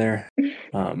went in there.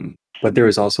 But there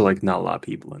was also like not a lot of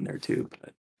people in there too.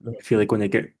 But I feel like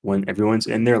when everyone's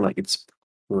in there, like it's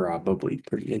probably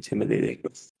pretty intimidating.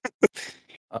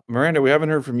 Miranda, we haven't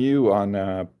heard from you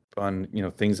on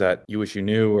things that you wish you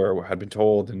knew or had been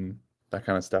told and that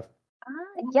kind of stuff.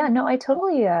 Yeah, no, I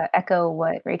totally echo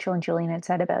what Rachel and Julian had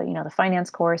said about, the finance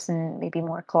course and maybe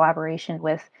more collaboration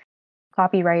with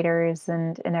copywriters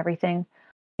and everything.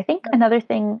 I think another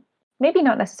thing, maybe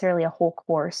not necessarily a whole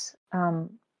course,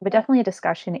 but definitely a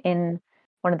discussion in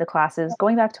one of the classes,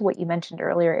 going back to what you mentioned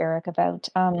earlier, Eric, about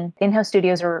in-house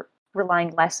studios are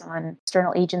relying less on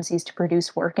external agencies to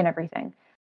produce work and everything.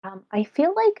 I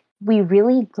feel like we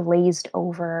really glazed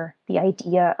over the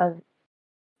idea of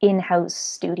in-house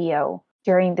studio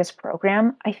during this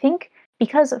program. I think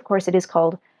because, of course, it is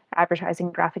called advertising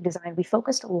and graphic design, we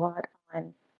focused a lot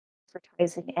on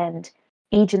advertising and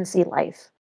agency life.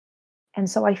 And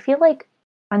so I feel like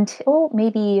until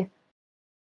maybe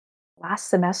last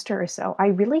semester or so, I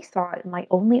really thought my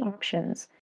only options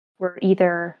were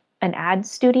either an ad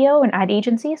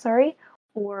agency,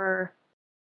 or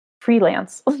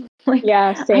freelance.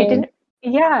 Yeah, same.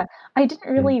 I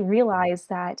didn't really realize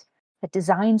that a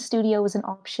design studio is an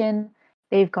option.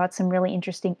 They've got some really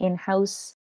interesting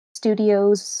in-house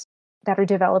studios that are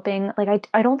developing. Like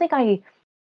I don't think I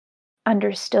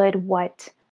understood what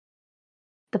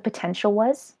the potential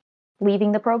was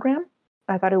leaving the program.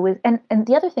 I thought it was, and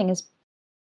the other thing is,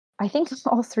 I think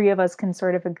all three of us can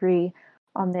sort of agree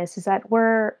on this, is that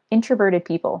we're introverted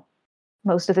people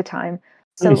most of the time.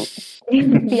 So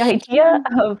the idea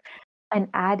of an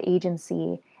ad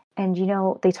agency, and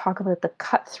they talk about the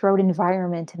cutthroat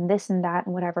environment and this and that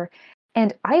and whatever.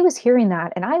 And I was hearing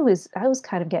that and I was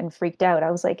kind of getting freaked out.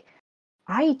 I was like,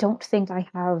 I don't think maybe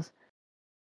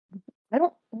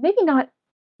not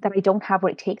that I don't have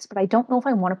what it takes, but I don't know if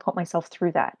I want to put myself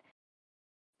through that.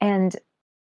 And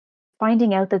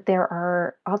finding out that there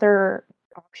are other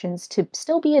options to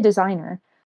still be a designer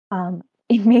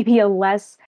in maybe a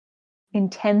less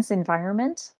intense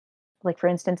environment. Like, for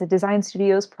instance, a design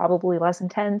studio is probably less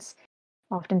intense.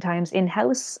 Oftentimes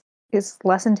in-house is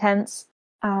less intense.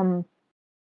 So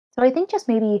I think just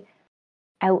maybe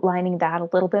outlining that a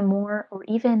little bit more, or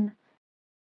even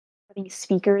having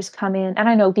speakers come in. And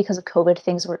I know because of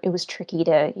COVID, it was tricky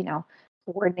to,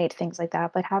 coordinate things like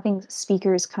that. But having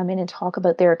speakers come in and talk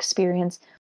about their experience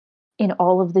in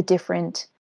all of the different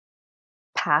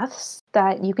paths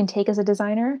that you can take as a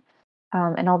designer,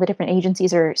 and all the different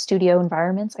agencies or studio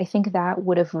environments, I think that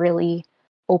would have really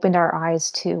opened our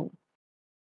eyes to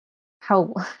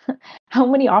how how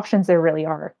many options there really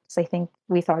are. So I think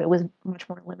we thought it was much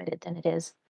more limited than it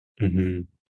is. Mm-hmm.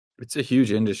 It's a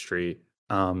huge industry.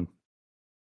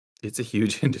 It's a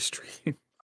huge industry.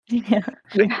 Yeah.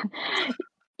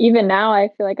 Even now, I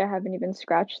feel like I haven't even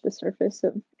scratched the surface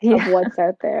of what's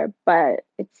out there. But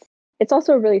it's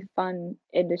also a really fun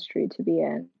industry to be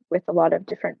in, with a lot of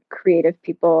different creative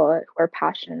people who are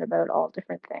passionate about all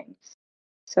different things.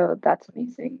 So that's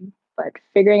amazing. But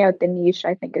figuring out the niche,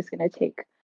 I think, is going to take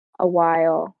a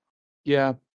while.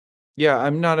 Yeah.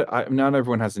 I'm not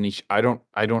everyone has a niche. I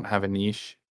don't have a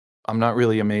niche. I'm not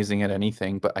really amazing at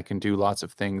anything, but I can do lots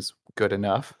of things good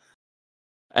enough.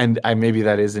 And maybe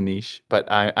that is a niche, but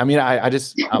I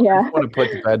just want to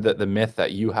put to bed that the myth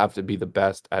that you have to be the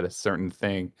best at a certain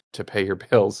thing to pay your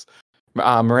bills.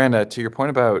 Miranda, to your point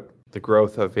about the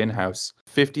growth of in-house,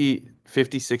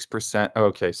 56%.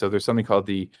 Okay, so there's something called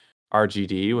the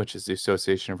RGD, which is the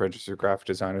Association of Registered Graphic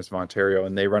Designers of Ontario,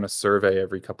 and they run a survey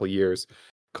every couple of years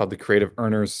called the Creative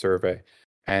Earners Survey.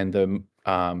 And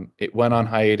it went on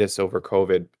hiatus over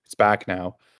COVID. It's back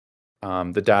now.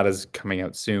 The data is coming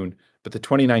out soon. But the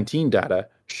 2019 data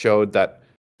showed that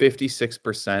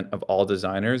 56% of all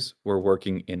designers were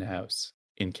working in-house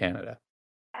in Canada.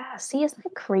 Yeah, see, isn't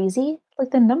that crazy?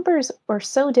 Like the numbers are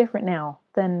so different now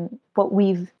than what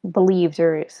we've believed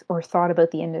or thought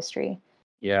about the industry.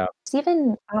 Yeah.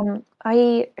 Stephen,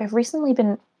 I have recently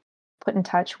been put in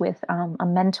touch with a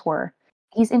mentor.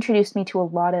 He's introduced me to a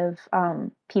lot of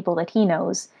people that he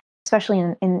knows, especially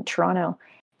in Toronto.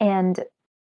 And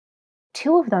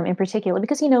two of them in particular,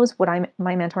 because he knows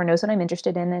my mentor knows what I'm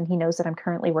interested in, and he knows that I'm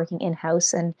currently working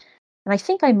in-house. And I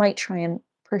think I might try and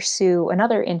pursue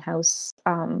another in-house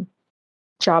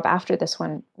job after this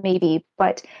one, maybe.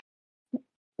 But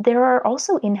there are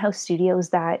also in-house studios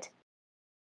that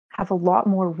have a lot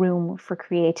more room for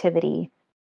creativity.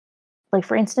 Like,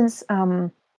 for instance,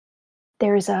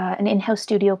 there's an in-house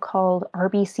studio called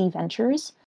RBC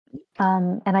Ventures.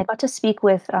 And I got to speak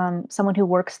with someone who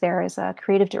works there as a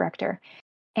creative director.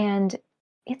 And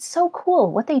it's so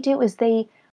cool. What they do is they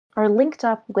are linked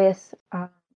up with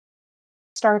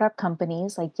startup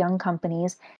companies, like young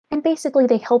companies, and basically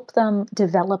they help them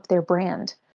develop their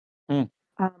brand.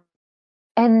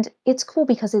 And it's cool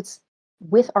because it's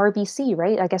with RBC,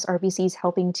 right? I guess RBC is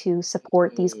helping to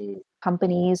support these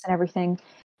companies and everything.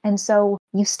 And so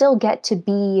you still get to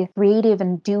be creative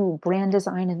and do brand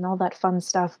design and all that fun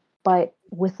stuff, but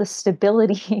with the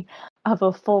stability of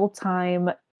a full-time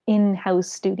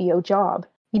in-house studio job.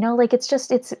 You know, like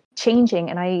it's changing.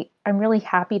 And I'm really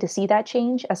happy to see that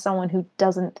change as someone who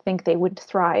doesn't think they would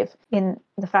thrive in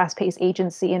the fast-paced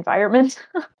agency environment.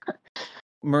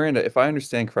 Miranda, if I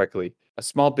understand correctly, a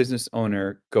small business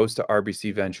owner goes to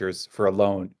RBC Ventures for a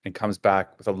loan and comes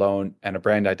back with a loan and a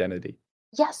brand identity.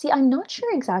 Yeah, see, I'm not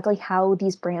sure exactly how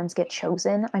these brands get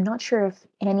chosen. I'm not sure if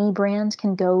any brand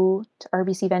can go to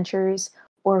RBC Ventures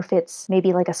or if it's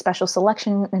maybe like a special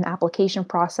selection and application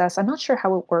process. I'm not sure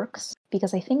how it works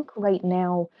because I think right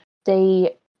now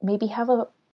they maybe have a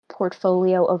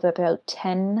portfolio of about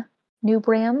 10 new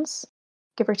brands,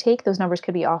 give or take. Those numbers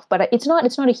could be off, but it's not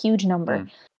a huge number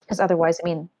because otherwise, I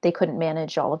mean, they couldn't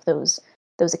manage all of those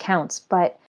accounts.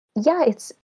 But yeah,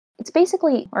 it's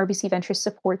basically RBC Ventures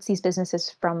supports these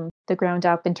businesses from the ground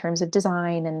up in terms of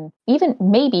design and even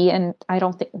maybe, and I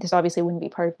don't think this obviously wouldn't be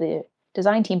part of the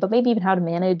design team, but maybe even how to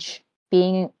manage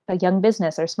being a young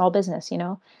business or small business, you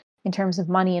know, in terms of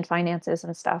money and finances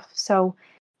and stuff. So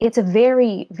it's a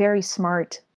very, very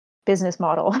smart business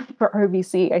model for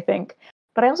RBC, I think.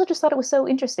 But I also just thought it was so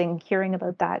interesting hearing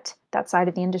about that side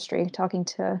of the industry, talking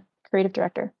to creative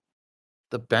director.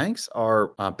 The banks are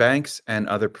banks and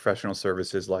other professional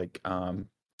services like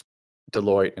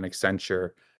Deloitte and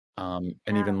Accenture and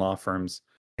even law firms.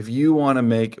 If you want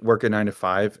to work a 9 to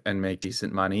 5 and make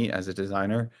decent money as a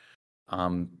designer,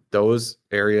 those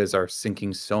areas are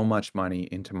sinking so much money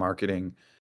into marketing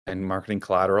and marketing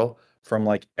collateral from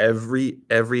like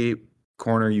every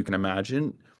corner you can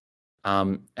imagine,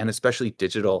 and especially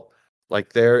digital.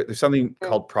 Like there's something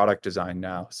called product design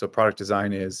now. So product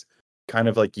design is kind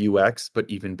of like UX, but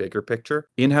even bigger picture.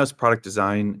 In-house product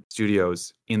design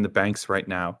studios in the banks right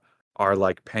now are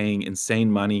like paying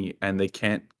insane money, and they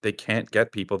can't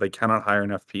get people. They cannot hire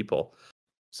enough people.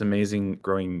 It's an amazing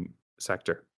growing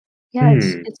sector. Yeah,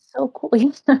 it's so cool.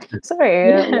 Sorry,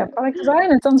 yeah, product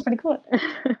design. It sounds pretty cool.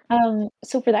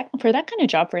 So for that kind of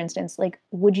job, for instance, like,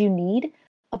 would you need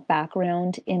a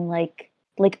background in like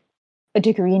a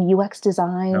degree in UX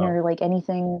design or like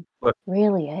anything? Look,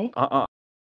 really, eh?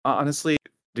 Honestly,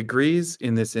 degrees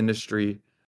in this industry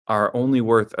are only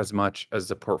worth as much as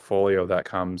the portfolio that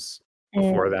comes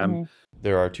before them.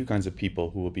 There are two kinds of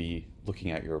people who will be looking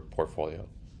at your portfolio.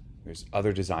 There's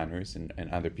other designers and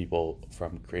other people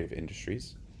from creative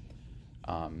industries.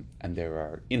 And there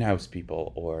are in-house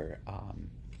people or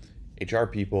HR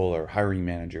people or hiring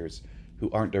managers who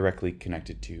aren't directly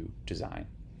connected to design.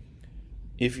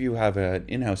 If you have an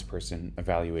in-house person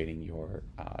evaluating your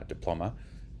diploma,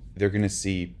 they're going to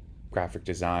see graphic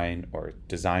design or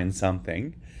design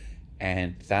something,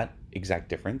 and that exact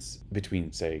difference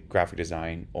between, say, graphic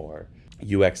design or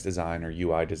UX design or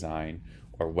UI design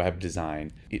or web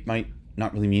design, it might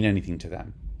not really mean anything to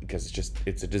them because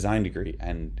it's a design degree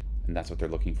and that's what they're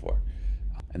looking for.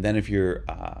 And then if you're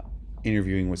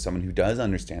interviewing with someone who does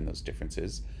understand those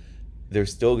differences, they're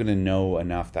still going to know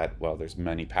enough that, well, there's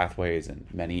many pathways and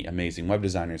many amazing web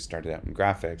designers started out in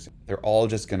graphics. They're all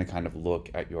just going to kind of look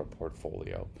at your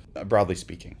portfolio, broadly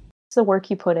speaking. It's the work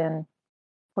you put in,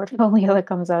 portfolio that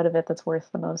comes out of it that's worth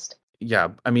the most. Yeah,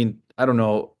 I mean, I don't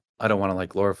know, I don't want to like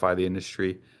glorify the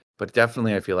industry, but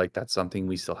definitely I feel like that's something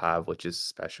we still have, which is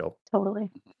special. Totally.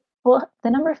 Well, the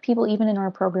number of people, even in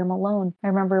our program alone, I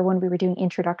remember when we were doing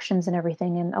introductions and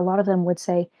everything, and a lot of them would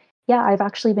say, yeah, I've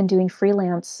actually been doing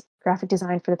freelance graphic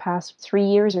design for the past 3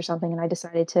 years or something, and I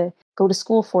decided to go to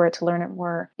school for it to learn it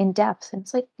more in depth. And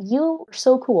it's like, you are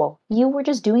so cool. You were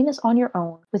just doing this on your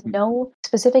own with no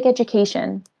specific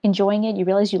education, enjoying it. You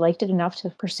realized you liked it enough to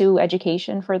pursue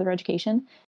education, further education.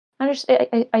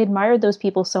 I admired those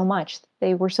people so much.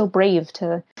 They were so brave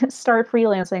to start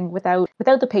freelancing without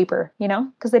the paper,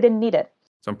 because they didn't need it.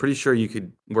 So I'm pretty sure you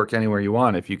could work anywhere you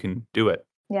want if you can do it.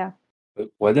 Yeah. But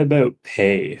what about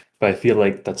pay? But I feel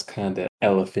like that's kind of the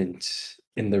elephant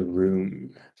in the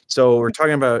room. So we're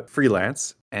talking about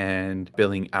freelance and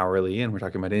billing hourly, and we're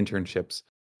talking about internships.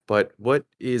 But what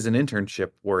is an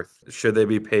internship worth? Should they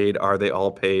be paid? Are they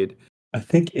all paid? I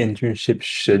think internships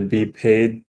should be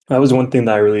paid. That was one thing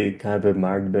that I really kind of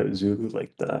admired about Zulu,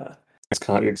 like it's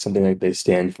kind of like something like they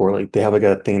stand for. Like they have like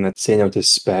a thing that's saying out to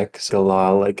specs. A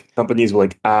lot of like companies will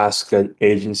like ask an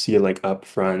agency like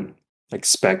upfront, like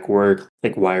spec work,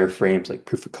 like wireframes, like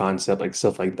proof of concept, like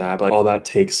stuff like that. But like, all that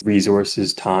takes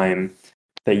resources, time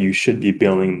that you should be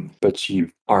billing, but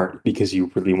you aren't because you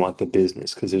really want the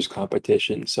business because there's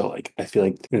competition. So like I feel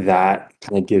like that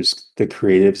kind of gives the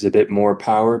creatives a bit more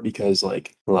power because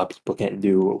like a lot of people can't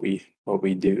do what we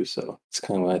do. So it's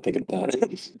kind of what I think of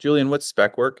that. Julian, what's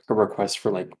spec work? A request for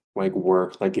like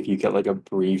work, like if you get like a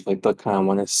brief, like they'll kind of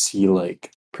want to see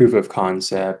like proof of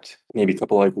concept, maybe a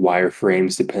couple like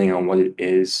wireframes depending on what it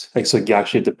is. Like so you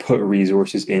actually have to put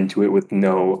resources into it with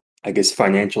no, I guess,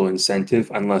 financial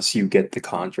incentive unless you get the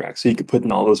contract. So you could put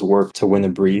in all this work to win a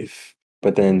brief,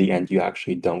 but then in the end you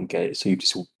actually don't get it. So you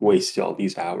just wasted all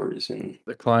these hours. And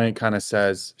the client kind of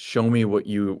says, show me what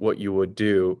you would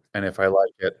do, and if I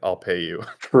like it, I'll pay you.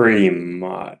 pretty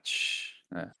much.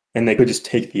 Yeah. And they could just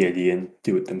take the idea and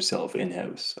do it themselves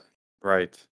in-house.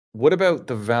 Right. What about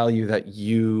the value that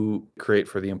you create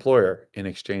for the employer in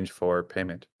exchange for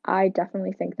payment? I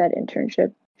definitely think that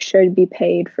internship should be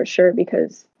paid for sure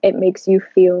because it makes you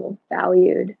feel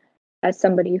valued as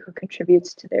somebody who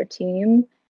contributes to their team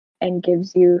and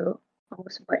gives you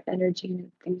almost more energy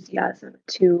and enthusiasm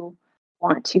to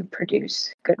want to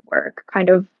produce good work. Kind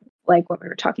of like what we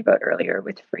were talking about earlier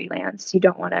with freelance. You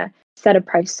don't want to set a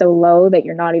price so low that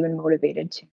you're not even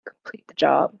motivated to complete the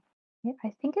job. Yeah,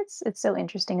 I think it's so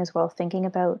interesting as well, thinking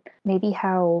about maybe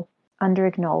how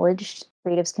under-acknowledged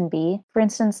creatives can be. For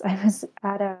instance, I was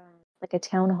at a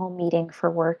town hall meeting for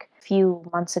work a few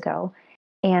months ago,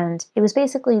 and it was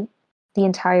basically the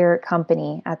entire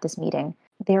company at this meeting.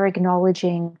 They're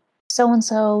acknowledging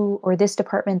so-and-so or this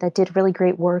department that did really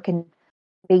great work and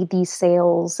made these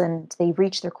sales, and they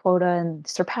reached their quota and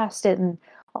surpassed it, and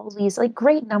all these like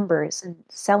great numbers and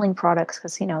selling products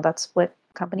because that's what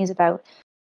company's about.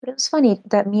 But it was funny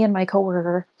that me and my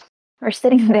coworker are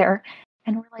sitting there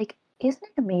and we're like, isn't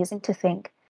it amazing to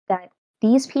think that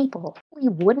these people really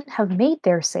wouldn't have made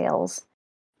their sales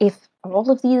if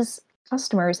all of these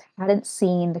customers hadn't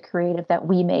seen the creative that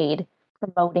we made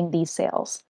promoting these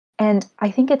sales? And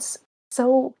I think it's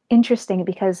so interesting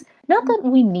because not that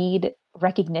we need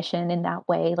recognition in that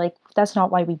way, like that's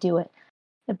not why we do it,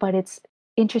 but it's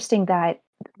interesting that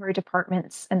our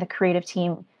departments and the creative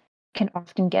team can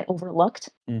often get overlooked.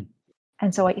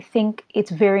 And so I think it's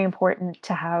very important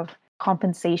to have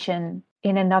compensation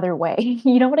in another way.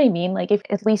 You know what I mean? Like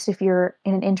at least if you're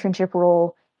in an internship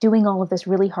role doing all of this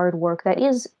really hard work that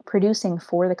is producing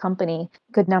for the company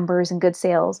good numbers and good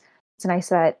sales, it's nice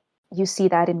that you see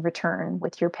that in return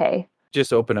with your pay.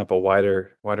 Just open up a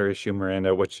wider issue,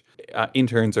 Miranda, which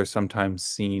interns are sometimes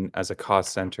seen as a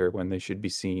cost center when they should be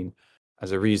seen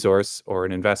as a resource or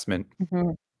an investment.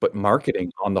 Mm-hmm. But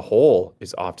marketing on the whole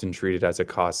is often treated as a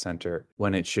cost center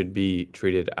when it should be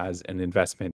treated as an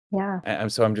investment. Yeah.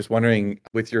 And so I'm just wondering,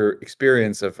 with your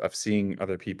experience of seeing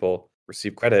other people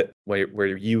receive credit where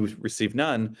you receive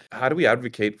none, how do we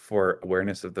advocate for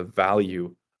awareness of the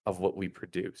value of what we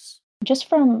produce? Just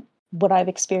from what I've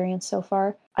experienced so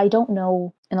far, I don't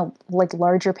know in a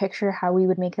larger picture how we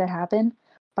would make that happen,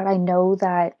 but I know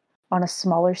that on a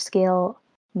smaller scale,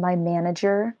 my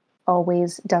manager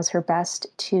always does her best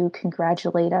to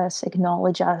congratulate us,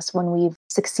 acknowledge us when we've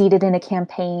succeeded in a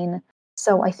campaign.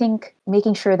 So I think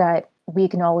making sure that we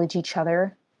acknowledge each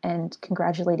other and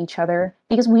congratulate each other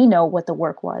because we know what the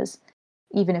work was,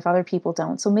 even if other people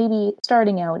don't. So maybe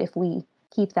starting out, if we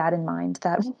keep that in mind,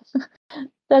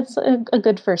 that's a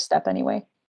good first step anyway.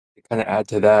 To kind of add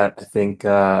to that, I think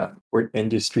we're an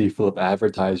industry full of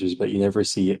advertisers, but you never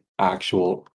see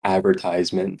actual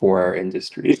advertisement for our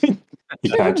industry.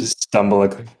 You kind of just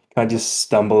kind of just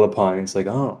stumble upon. It's like,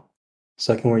 oh,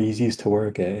 second where he's used to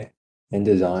work, eh? And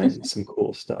design some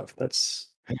cool stuff.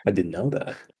 I didn't know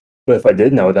that. But if I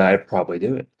did know that, I'd probably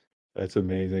do it. That's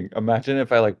amazing. Imagine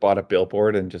if I like bought a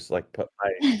billboard and just like put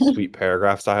my sweet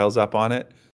paragraph styles up on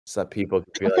it so that people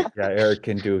could be like, yeah, Eric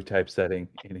can do typesetting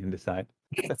in InDesign.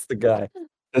 That's the guy.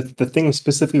 The thing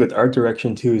specifically with art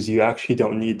direction too is you actually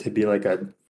don't need to be like a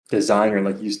designer.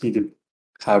 Like you just need to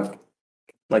have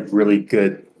like really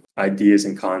good ideas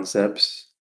and concepts.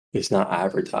 It's not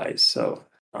advertised. So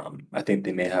I think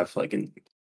they may have like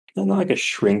not like a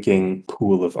shrinking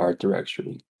pool of art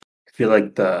direction. I feel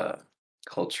like the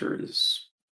culture is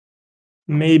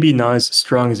maybe not as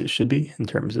strong as it should be in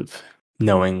terms of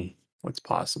knowing what's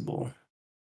possible.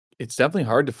 It's definitely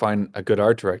hard to find a good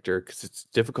art director because it's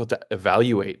difficult to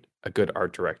evaluate a good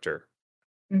art director.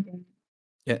 Mhm.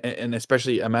 And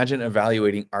especially imagine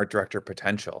evaluating art director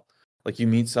potential. Like you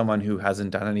meet someone who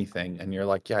hasn't done anything and you're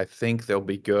like, yeah, I think they'll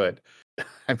be good.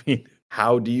 I mean,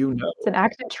 how do you know? It's an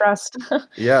act of trust.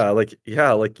 Yeah,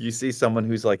 like you see someone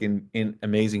who's like in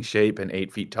amazing shape and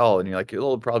 8 feet tall, and you're like,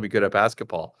 he'll probably be good at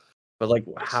basketball. But like,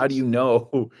 how do you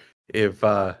know if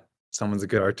someone's a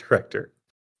good art director?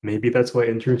 Maybe that's why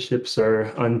internships are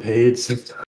unpaid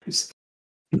sometimes.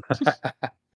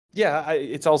 Yeah,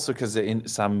 it's also because in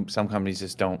some companies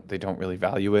just don't really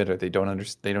value it, or they don't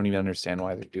even understand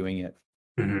why they're doing it.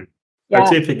 Mhm. Yeah, I'd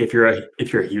say if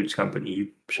you're a huge company,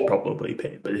 you should probably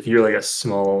pay. But if you're like a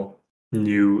small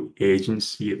new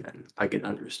agency, then I can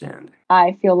understand.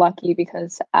 I feel lucky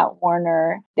because at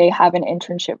Warner, they have an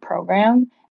internship program.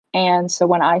 And so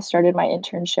when I started my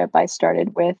internship, I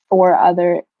started with 4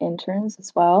 other interns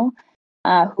as well,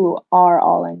 who are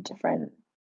all in different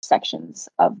sections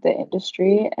of the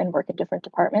industry and work in different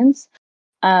departments.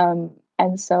 And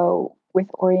so with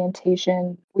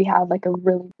orientation, we had like a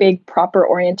really big proper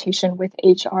orientation with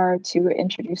HR to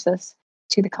introduce us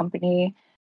to the company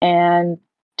and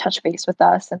touch base with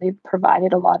us. And they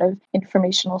provided a lot of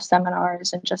informational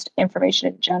seminars and just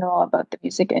information in general about the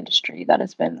music industry that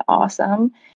has been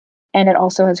awesome. And it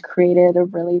also has created a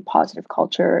really positive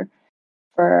culture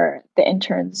for the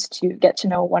interns to get to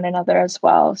know one another as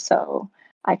well. So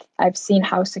I've seen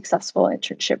how successful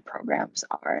internship programs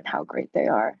are and how great they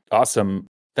are. Awesome.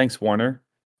 Thanks, Warner.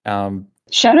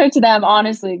 Shout out to them,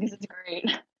 honestly, because it's great.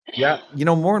 Yeah,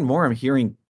 more and more I'm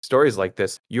hearing stories like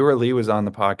this. Yura Lee was on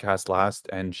the podcast last,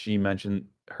 and she mentioned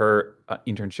her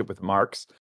internship with Marks.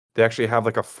 They actually have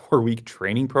like a 4-week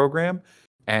training program,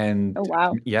 and Oh,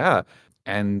 wow. yeah,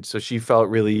 and so she felt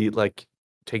really like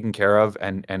taken care of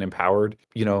and empowered.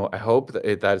 I hope that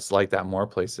it's like that more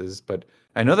places, but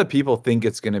I know that people think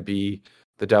it's going to be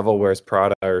The Devil Wears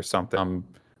Prada or something,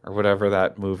 or whatever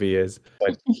that movie is,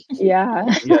 but Yeah.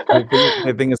 yeah, I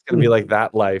think it's gonna be like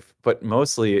that life, but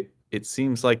mostly it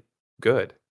seems like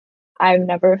good. I've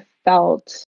never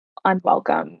felt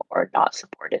unwelcome or not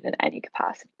supported in any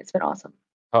capacity. It's been awesome.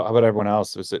 How about everyone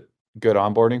else? Was it good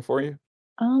onboarding for you?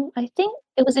 I think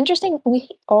it was interesting. We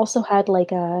also had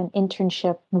like an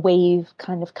internship wave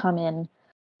kind of come in.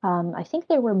 I think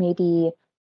there were maybe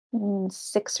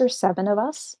 6 or 7 of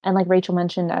us. And like Rachel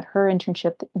mentioned, at her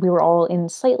internship, we were all in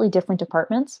slightly different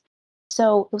departments.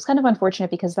 So it was kind of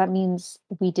unfortunate because that means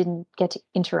we didn't get to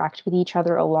interact with each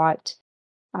other a lot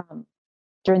um,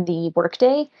 during the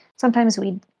workday. Sometimes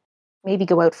we'd maybe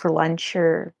go out for lunch,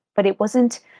 but it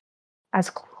wasn't as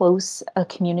close a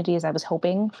community as I was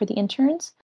hoping for the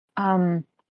interns. Um,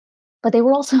 but they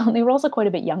were also they were also quite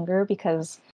a bit younger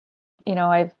because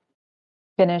I've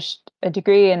finished a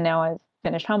degree and now I've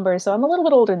finished Humber, so I'm a little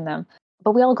bit older than them.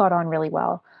 But we all got on really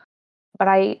well. But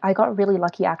I got really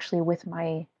lucky actually with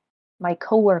my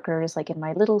coworkers, like in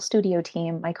my little studio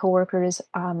team. My coworkers,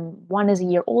 one is a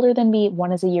year older than me,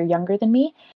 one is a year younger than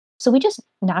me. So we just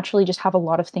naturally just have a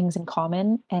lot of things in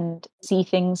common and see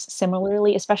things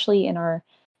similarly, especially in our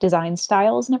design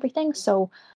styles and everything.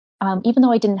 So even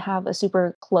though I didn't have a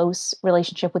super close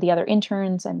relationship with the other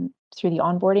interns and through the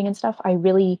onboarding and stuff, I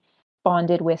really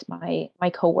bonded with my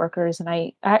coworkers, and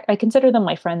I consider them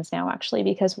my friends now actually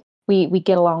because we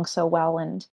get along so well.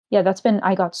 And yeah,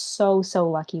 I got so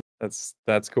lucky.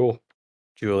 That's cool.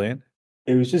 Julian?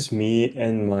 It was just me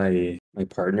and my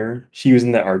partner. She was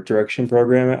in the art direction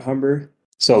program at Humber.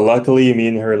 So luckily me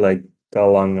and her like got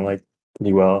along like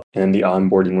pretty well. And the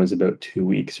onboarding was about 2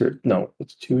 weeks, or no,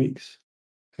 it's 2 weeks.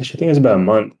 Actually, I think it was about a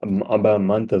month, about a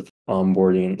month of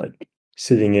onboarding, like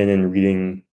sitting in and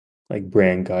reading like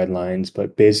brand guidelines.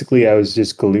 But basically I was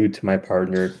just glued to my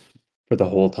partner for the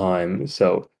whole time.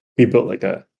 So we built like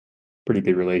a pretty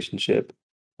good relationship.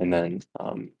 And then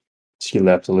she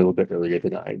left a little bit earlier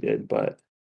than I did. But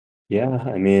yeah,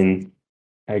 I mean,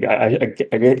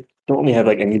 don't really have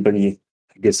like anybody,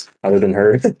 I guess, other than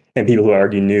her and people who I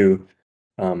already knew,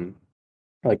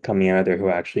 like coming out of there who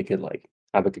I actually could like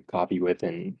have a good coffee with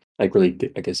and like really,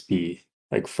 I guess, be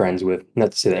like friends with.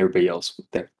 Not to say that everybody else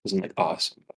there wasn't like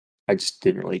awesome. But I just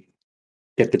didn't really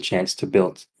get the chance to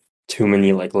build too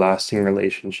many like lasting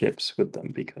relationships with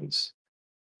them because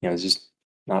it's just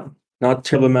not a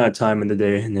terrible amount of time in the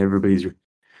day and everybody's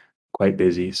quite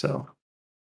busy. So,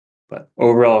 but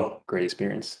overall, great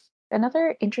experience.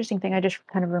 Another interesting thing I just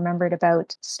kind of remembered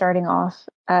about starting off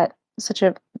at such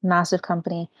a massive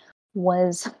company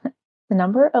was the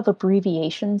number of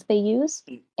abbreviations they use.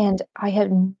 And I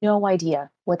had no idea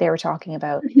what they were talking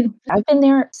about. I've been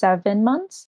there 7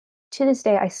 months. To this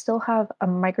day, I still have a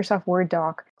Microsoft Word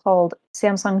doc called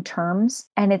Samsung Terms.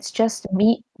 And it's just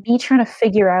me trying to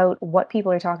figure out what people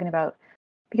are talking about.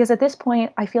 Because at this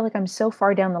point, I feel like I'm so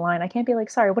far down the line. I can't be like,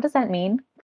 sorry, what does that mean?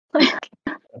 Like,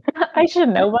 I should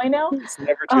know by now. It's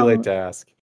never too late to ask.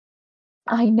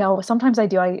 I know. Sometimes I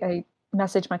do. I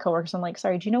message my coworkers. I'm like,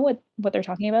 sorry, do you know what they're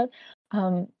talking about?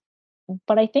 Um,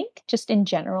 but I think just in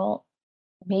general,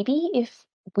 maybe if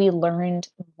we learned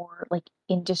more like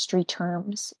industry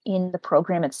terms in the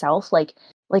program itself, like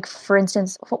for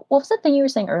instance, what was the thing you were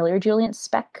saying earlier, Julian?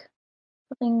 Spec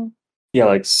something? Yeah,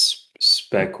 like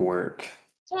spec work.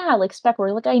 Yeah, like spec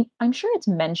work. Like I'm sure it's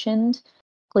mentioned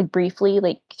like briefly,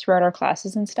 like throughout our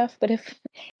classes and stuff. But if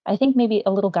I think maybe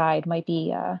a little guide might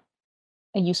be a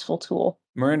useful tool.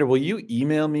 Miranda, will you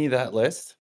email me that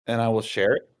list and I will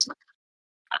share it?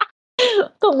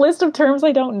 The list of terms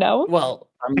I don't know. Well,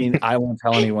 I mean, I won't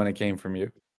tell anyone it came from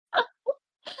you.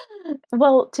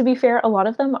 Well, to be fair, a lot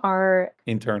of them are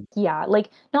Intern. yeah, like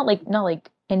not like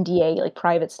NDA, like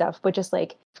private stuff, but just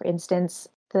like for instance,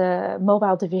 the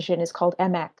mobile division is called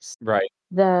MX. Right.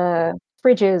 The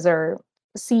fridges are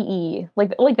CE, like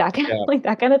that kind Yeah. like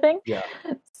that kind of thing. Yeah.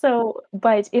 So,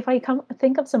 but if I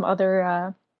think of some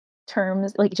other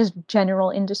terms, like just general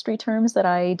industry terms that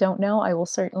I don't know, I will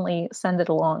certainly send it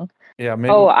along. Yeah,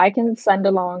 maybe Oh, I can send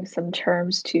along some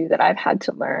terms too that I've had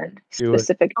to learn Do it.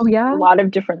 specific Oh to yeah? a lot of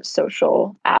different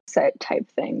social asset type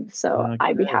things. So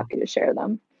I'd be Okay. happy to share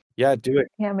them. Yeah, do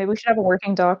it. Yeah, maybe we should have a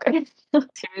working doc.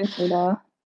 Seriously though.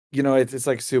 You know, it's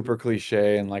like super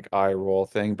cliche and like eye roll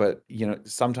thing, but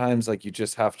sometimes like you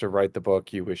just have to write the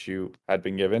book you wish you had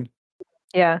been given,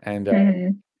 Yeah. and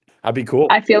Mhm. that'd be cool.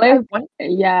 I feel I like, want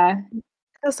yeah,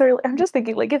 sorry, I'm just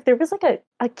thinking like if there was like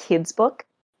a kid's book,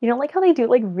 like how they do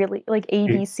like really like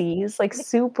ABCs, like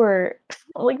super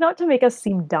like not to make us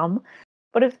seem dumb,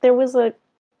 but if there was a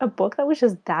book that was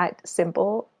just that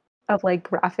simple of like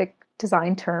graphic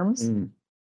design terms, Mm.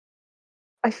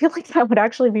 I feel like that would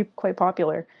actually be quite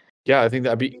popular. Yeah, I think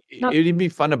it'd be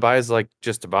fun to buy as like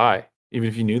just to buy, even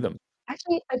if you knew them.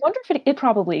 Actually, I wonder if it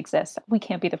probably exists. We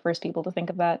can't be the first people to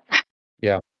think of that.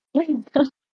 Yeah.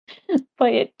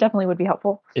 But it definitely would be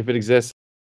helpful. If it exists,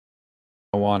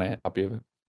 I want it. Copy of it.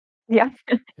 Yeah.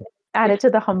 Add it to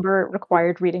the Humber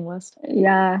required reading list.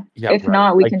 yeah. Yeah, If right.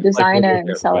 not, we Like can what design will it and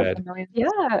get sell it read. for millions.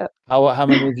 Yeah. How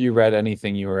many of you read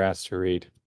anything you were asked to read?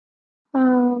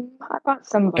 I got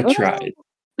some I tried.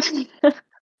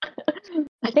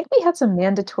 I think we had some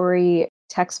mandatory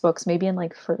textbooks, maybe in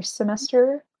like first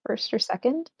or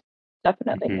second.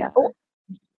 definitely. Mhm. Yeah. Oh,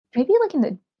 maybe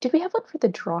like did we have one for the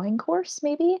drawing course?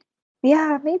 Maybe.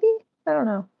 Yeah, maybe. I don't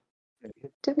know.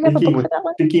 Did we have a book for that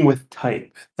one? Thinking with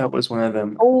type. That was one of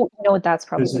them. Oh, that's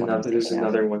probably the one I was There's thinking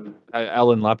of. another one.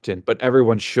 Ellen Lupton, but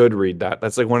everyone should read that.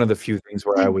 That's like one of the few things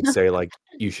where I would say like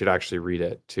you should actually read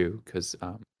it too, because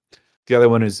the other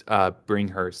one is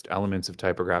Bringhurst, Elements of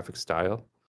Typographic Style.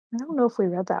 I don't know if we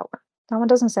read that one. That one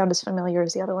doesn't sound as familiar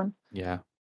as the other one. Yeah,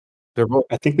 they're both.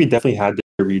 I think we definitely had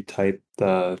to read type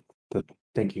the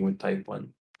thinking with type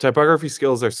one. Typography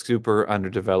skills are super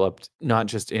underdeveloped, not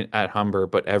just at Humber,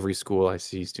 but every school I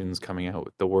see students coming out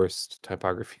with the worst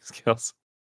typography skills.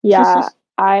 Yeah,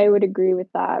 I would agree with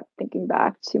that. Thinking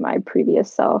back to my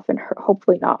previous self and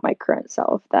hopefully not my current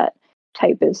self, that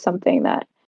type is something that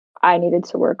I needed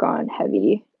to work on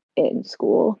heavy in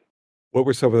school. What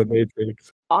were some of the main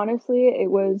things? Honestly, it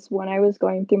was when I was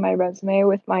going through my resume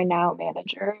with my now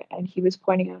manager, and he was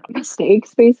pointing out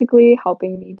mistakes, basically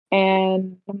helping me.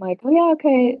 And I'm like, oh yeah,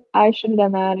 okay, I should have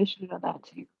done that. I should have done that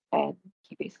too. And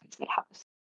he basically said, how to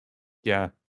Yeah.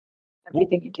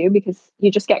 everything you do, because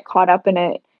you just get caught up in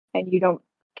it and you don't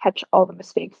catch all the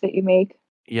mistakes that you make.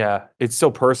 Yeah, it's so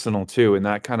personal too, and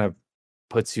that kind of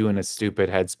puts you in a stupid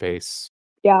headspace.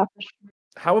 Yeah, for sure.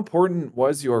 How important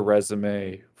was your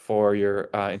resume for your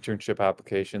internship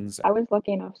applications? I was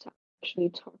lucky enough to actually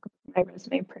talk about my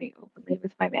resume pretty openly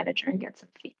with my manager and get some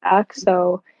feedback.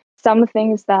 So some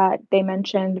things that they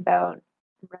mentioned about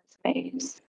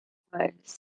resumes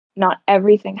was not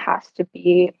everything has to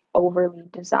be overly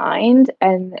designed,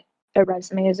 and a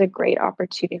resume is a great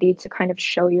opportunity to kind of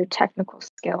show your technical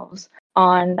skills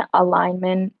on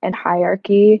alignment and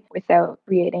hierarchy without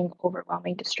creating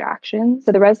overwhelming distractions.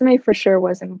 So the resume for sure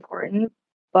was important,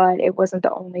 but it wasn't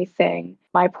the only thing.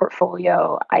 My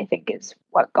portfolio, I think, is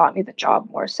what got me the job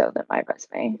more so than my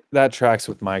resume. That tracks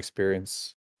with my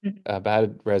experience. Mhm. A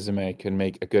bad resume can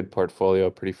make a good portfolio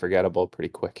pretty forgettable pretty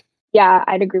quick. Yeah,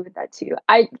 I'd agree with that too.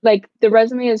 I like the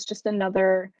resume is just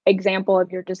another example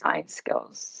of your design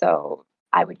skills. So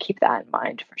I would keep that in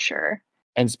mind for sure.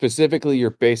 And specifically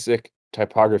your basic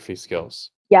typography skills.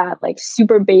 Yeah, like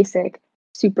super basic,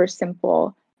 super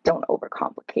simple, don't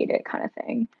overcomplicate it kind of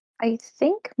thing. I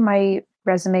think my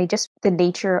resume, just the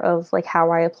nature of like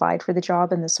how I applied for the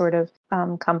job and the sort of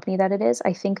company that it is,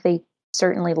 I think they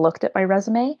certainly looked at my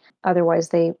resume. Otherwise,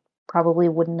 they probably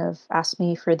wouldn't have asked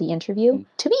me for the interview. Mm.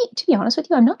 To be honest with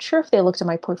you, I'm not sure if they looked at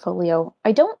my portfolio.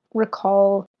 I don't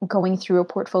recall going through a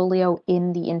portfolio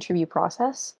in the interview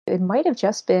process. It might have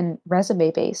just been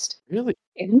resume based. Really?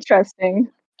 Interesting.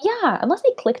 Yeah, unless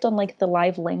they clicked on like the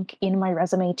live link in my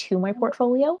resume to my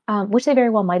portfolio, which they very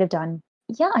well might have done.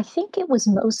 Yeah, I think it was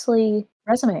mostly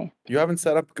resume. You haven't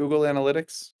set up Google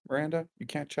Analytics, Miranda? You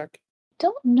can't check?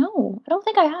 Don't know. I don't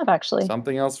think I have actually.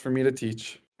 Something else for me to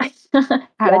teach.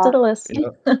 Add it to the list.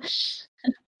 Yep.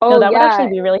 Oh No, that would yeah.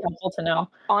 actually be really helpful to know.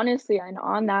 Honestly, and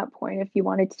on that point, if you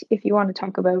want to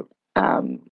talk about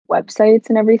websites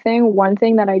and everything, one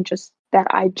thing that I just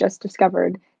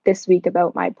discovered this week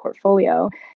about my portfolio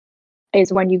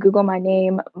is when you Google my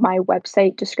name, my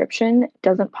website description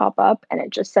doesn't pop up, and it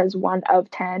just says 1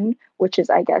 of 10, which is,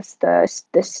 I guess, the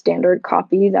standard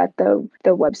copy that the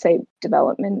website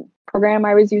development program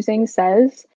I was using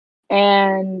says.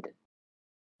 And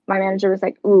my manager was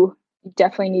like, "Ooh, you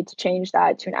definitely need to change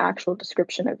that to an actual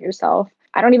description of yourself."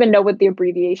 I don't even know what the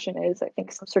abbreviation is. I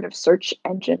think some sort of search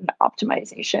engine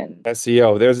optimization.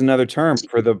 SEO. There's another term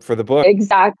for the book.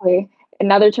 Exactly.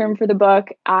 Another term for the book.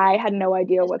 I had no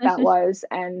idea what that was,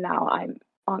 and now I'm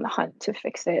on the hunt to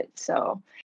fix it. So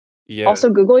Yeah. also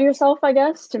Google yourself, I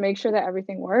guess, to make sure that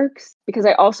everything works. Because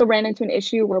I also ran into an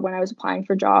issue where when I was applying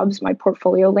for jobs, my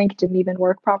portfolio link didn't even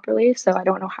work properly. So I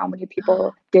don't know how many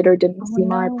people did or didn't see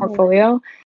my portfolio.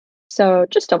 So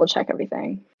just double check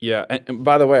everything. Yeah, and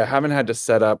by the way, I haven't had to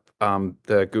set up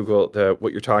the Google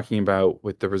what you're talking about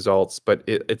with the results, but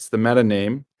it's the meta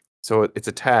name, so it's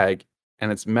a tag,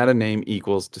 and it's meta name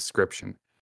equals description,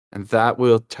 and that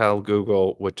will tell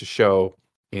Google what to show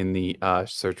in the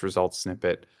search results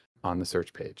snippet on the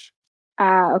search page.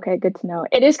 Okay, good to know.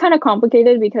 It is kind of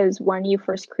complicated because when you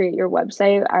first create your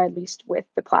website, or at least with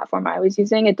the platform I was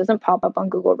using, it doesn't pop up on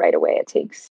Google right away. It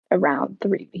takes around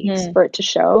 3 weeks for it to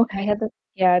show. I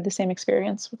had the same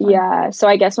experience with Yeah, so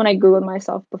I guess when I Googled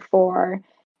myself before,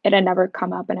 it had never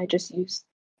come up, and I just used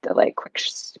the like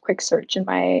quick search in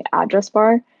my address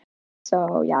bar.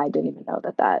 So yeah, I didn't even know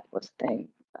that was a thing,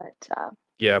 but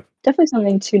Yeah, definitely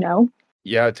something to know.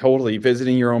 yeah, totally.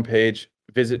 Visiting your own page,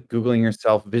 Googling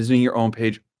yourself, visiting your own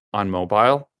page on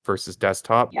mobile versus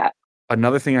desktop. Yeah.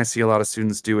 Another thing I see a lot of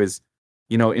students do is,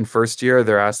 in first year,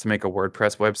 they're asked to make a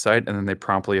WordPress website and then they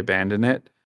promptly abandon it.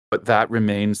 But that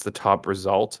remains the top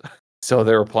result. So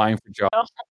they're applying for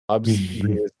jobs 3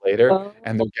 years later,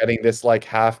 and they're getting this like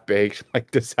half-baked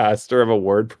like disaster of a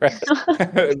WordPress.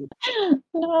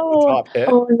 No. Top hit.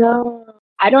 Oh no.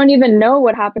 I don't even know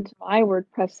what happened to my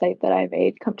WordPress site that I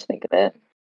made, come to think of it.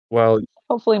 Well,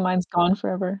 Hopefully mine's gone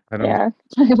forever. I don't know.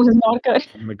 Yeah. It was not good.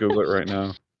 I'm gonna Google it right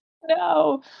now.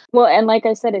 No. Well, and like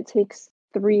I said, it takes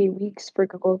 3 weeks for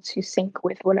Google to sync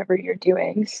with whatever you're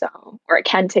doing. So, or it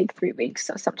can take 3 weeks.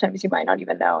 So sometimes you might not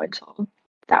even know until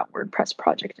that WordPress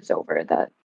project is over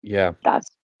that Yeah. that's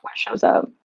what shows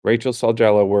up. Rachel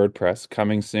Salgello WordPress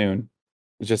coming soon.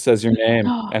 It just says your name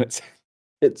and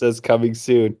it says coming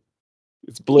soon.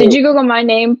 It's blue. Did you Google my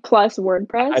name plus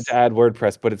WordPress? I had to add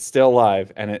WordPress, but it's still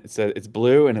live, and it says it's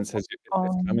blue, and it says it's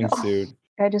coming soon.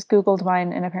 I just Googled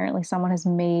mine, and apparently someone has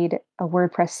made a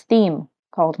WordPress theme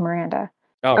called Miranda.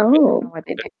 Oh, I don't know why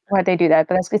they do that,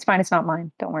 but it's fine. It's not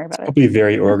mine. Don't worry about it. Probably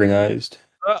very organized.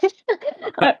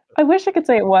 I wish I could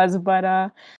say it was, but I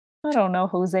don't know.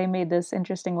 Jose made this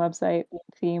interesting website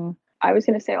theme. I was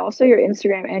going to say also your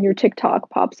Instagram and your TikTok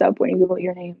pops up when you Google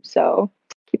your name. So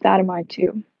keep that in mind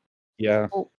too. Yeah.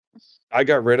 I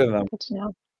got rid of them. Good to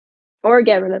know. Or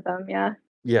get rid of them, yeah.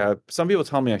 Yeah. Some people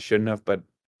tell me I shouldn't have, but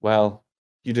well,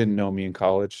 you didn't know me in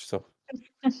college, so.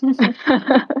 I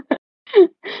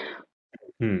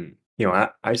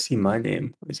see my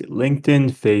name. Is it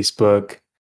LinkedIn, Facebook,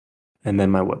 and then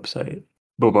my website.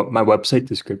 but my website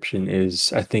description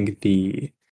is, I think,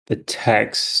 the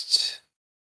text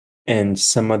and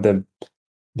some of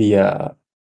the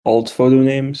alt photo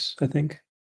names, I think,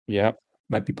 Yeah.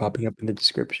 might be popping up in the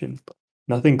description, but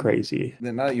nothing crazy.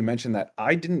 Then now that you mentioned that,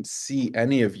 I didn't see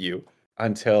any of you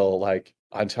until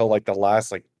the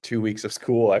last 2 weeks of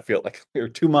school. I feel like or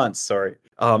 2 months, sorry.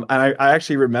 And I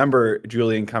actually remember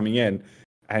Julian coming in,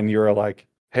 and you were like,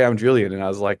 "Hey, I'm Julian," and I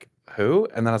was like, "Who?"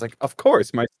 And then I was like, "Of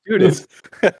course, my student."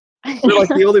 You're like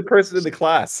the only person in the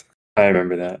class. I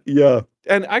remember that. Yeah.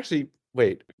 And actually,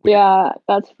 wait. Yeah,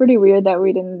 that's pretty weird that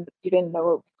you didn't know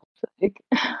what we looked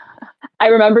like. I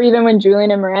remember even when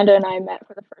Julian and Miranda and I met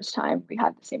for the first time, we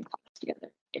had the same class together.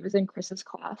 It was in Chris's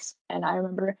class, and I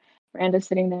remember Miranda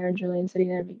sitting there and Julian sitting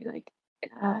there and being like,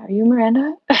 "Are you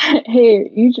Miranda? Hey, are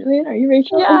you Julian? Are you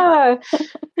Rachel?" Yeah,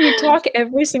 we talk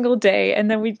every single day,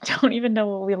 and then we don't even know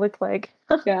what we look like.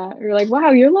 Yeah, we were like,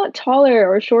 "Wow, you're a lot taller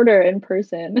or shorter in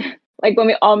person." Like when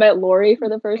we all met Lori for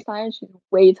the first time, she's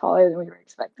way taller than we were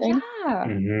expecting. Yeah.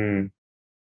 Mm-hmm.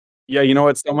 Yeah, you know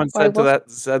what? Someone Well, I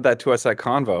said that to us at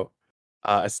Convo.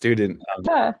 A student,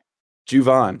 Yeah.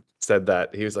 Juvan, said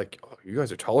that. He was like, "Oh, you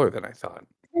guys are taller than I thought."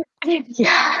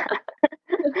 Yeah.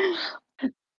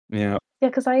 Yeah. Yeah,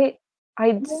 because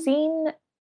I'd seen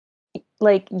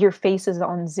like your faces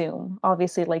on Zoom,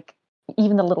 obviously, like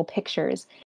even the little pictures.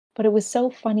 But it was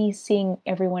so funny seeing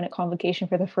everyone at convocation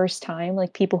for the first time,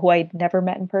 like people who I'd never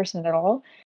met in person at all,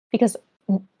 because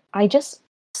I just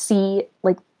see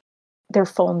like their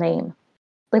full name.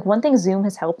 Like one thing Zoom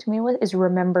has helped me with is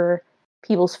remember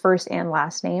people's first and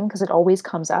last name because it always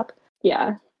comes up.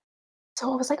 Yeah.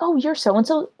 So I was like, "Oh, you're so and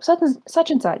so, such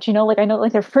and such." Like I know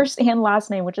like their first and last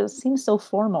name, which just seems so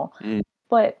formal. Mm.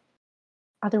 But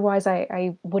otherwise,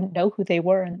 I wouldn't know who they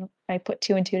were, and I put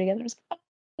two and two together. I was like, "Oh,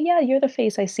 yeah, you're the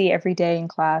face I see every day in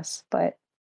class, but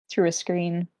through a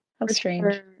screen. How For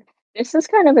strange." sure. This is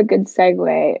kind of a good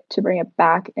segue to bring it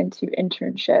back into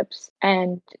internships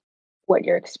and what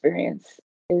your experience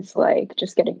is like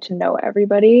just getting to know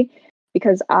everybody.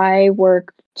 Because I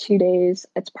work 2 days,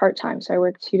 it's part time. So I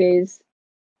work 2 days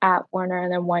at Warner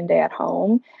and then 1 day at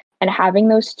home. And having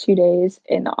those 2 days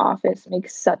in the office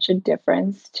makes such a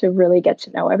difference to really get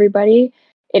to know everybody.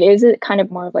 It is a kind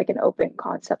of more of like an open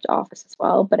concept office as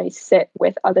well, but I sit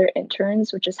with other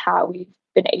interns, which is how we've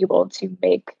been able to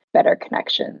make better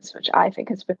connections, which I think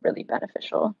has been really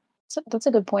beneficial. So that's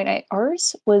a good point.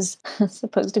 Ours was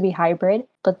supposed to be hybrid,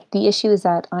 but the issue is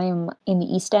that I'm in the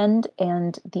East End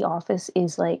and the office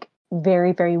is like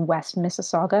very, very West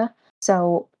Mississauga.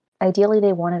 So ideally,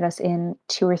 they wanted us in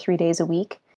 2 or 3 days a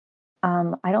week.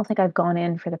 I don't think I've gone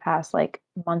in for the past like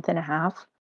month and a half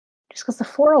just because the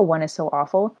 401 is so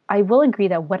awful. I will agree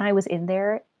that when I was in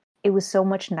there, it was so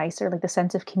much nicer, like the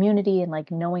sense of community and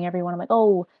like knowing everyone. I'm like,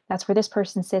 oh, that's where this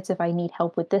person sits if I need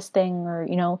help with this thing, or,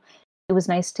 it was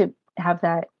nice to have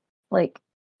that like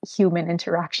human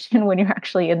interaction when you're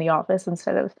actually in the office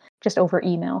instead of just over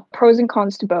email. Pros and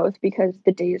cons to both because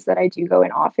the days that I do go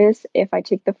in office, if I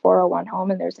take the 401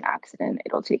 home and there's an accident,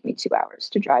 it'll take me 2 hours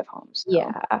to drive home. So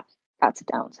Yeah, that's a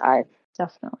downside.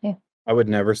 definitely. I would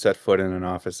never set foot in an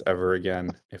office ever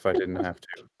again if I didn't have to.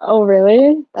 Oh,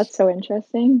 really? That's so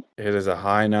interesting. It is a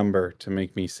high number to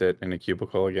make me sit in a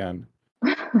cubicle again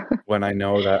when I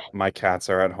know that my cats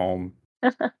are at home.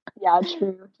 Yeah,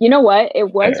 true. You know what?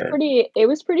 It was Fair.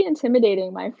 pretty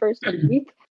intimidating my first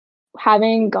week,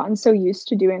 having gotten so used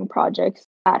to doing projects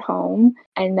at home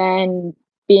and then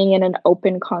being in an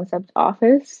open concept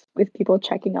office with people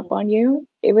checking up on you.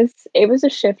 It was a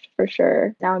shift for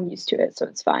sure. Now I'm used to it, so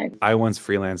it's fine. I once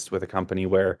freelanced with a company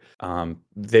where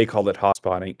they called it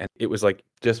hotspotting, and it was like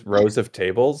just rows of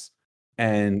tables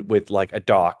and with like a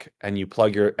dock, and you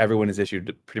plug everyone is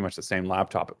issued pretty much the same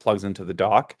laptop. It plugs into the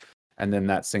dock, and then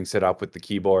that syncs it up with the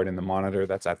keyboard and the monitor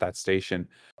that's at that station.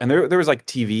 And there was like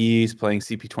TVs playing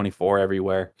CP24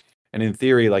 everywhere. And in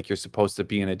theory, like you're supposed to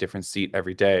be in a different seat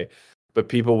every day. But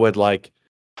people would like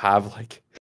have like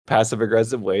passive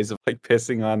aggressive ways of like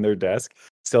pissing on their desk.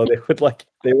 So they would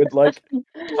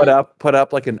put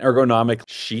up like an ergonomic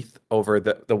sheath over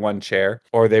the one chair,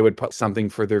 or they would put something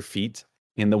for their feet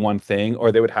in the one thing,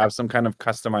 or they would have some kind of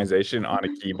customization on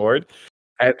a keyboard.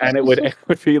 And it would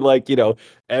be like,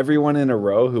 everyone in a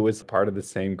row who was part of the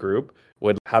same group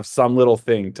would have some little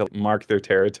thing to mark their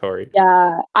territory.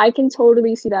 Yeah, I can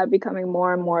totally see that becoming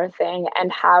more and more a thing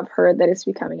and have heard that it's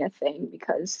becoming a thing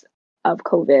because of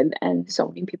COVID and so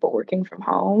many people working from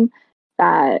home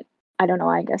that I don't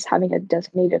know, I guess having a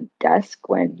designated desk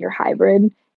when you're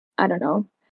hybrid, I don't know.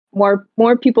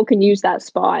 More people can use that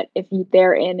spot if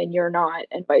they're in and you're not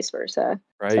and vice versa.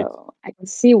 Right. So I can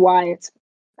see why it's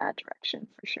that direction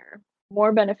for sure.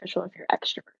 more beneficial if you're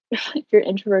extrovert. If you're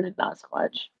introverted, not so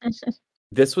much.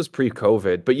 This was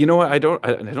pre-COVID, but you know what? I don't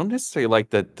necessarily like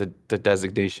the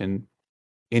designation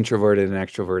introverted and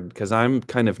extroverted because I'm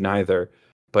kind of neither.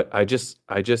 But I just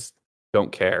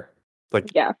don't care. Like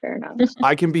Yeah, fair enough.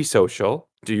 I can be social.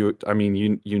 I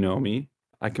mean, you know me.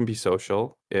 I can be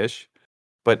social-ish,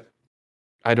 but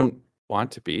I don't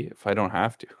want to be if I don't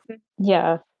have to.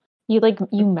 Yeah.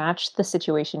 You match the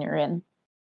situation you're in.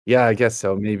 Yeah, I guess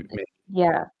so. Maybe.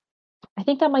 Yeah. I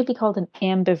think that might be called an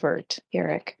ambivert,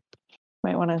 Eric.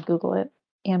 Might want to Google it.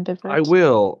 Ambivert. I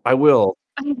will. I will.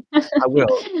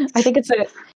 I think if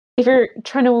you're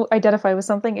trying to identify with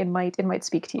something, it might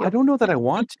speak to you. I don't know that I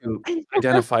want to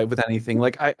identify with anything.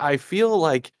 Like I feel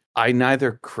like I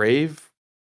neither crave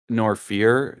nor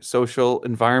fear social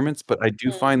environments, but I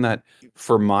do find that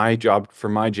for my job, for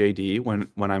my JD,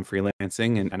 when I'm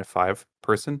freelancing and a 5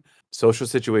 person, social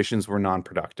situations were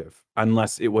non-productive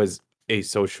unless it was a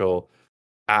social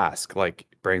ask like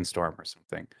brainstorm or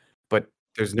something. But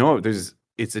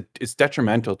it's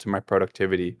detrimental to my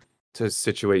productivity to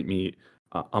situate me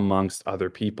amongst other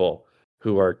people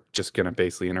who are just going to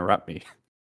basically interrupt me.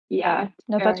 Yeah.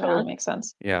 No, fair that totally enough. makes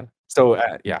sense. Yeah. So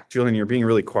yeah, Julian, you're being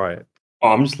really quiet. Oh,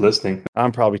 I'm just listening.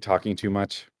 I'm probably talking too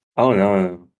much. Oh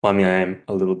no. I mean, I am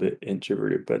a little bit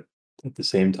introverted, but at the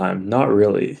same time, not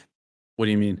really. What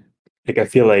do you mean? Like I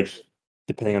feel like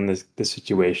depending on the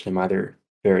situation, I'm either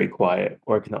very quiet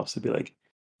or I can also be like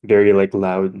very like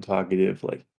loud and talkative,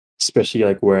 like especially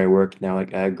like where I work now,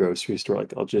 like at a grocery store,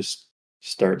 like I'll just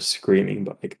start screaming,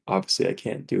 but like obviously I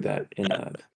can't do that in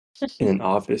an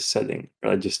office setting.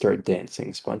 Or I just start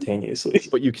dancing spontaneously.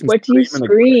 But you can What do you scream in a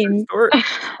grocery scream? store.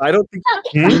 I don't think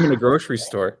you can scream in a grocery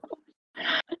store.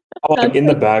 Oh, like That's in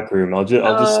the like- back room, I'll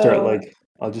just start Oh.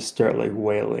 like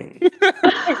wailing.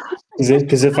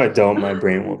 Because if I don't, my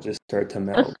brain will just start to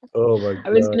melt. Oh my I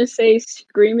was god. gonna say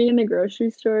screaming in the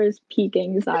grocery store is peak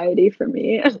anxiety for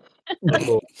me.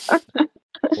 Oh,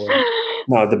 boy.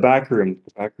 No, the back room.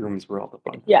 The back room is where all the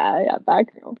fun. yeah, back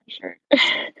room for sure.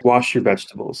 Wash your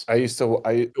vegetables.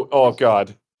 Oh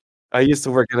god. I used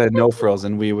to work at a No Frills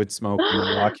and we would smoke in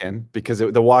the walk-in because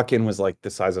the walk-in was like the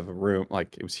size of a room,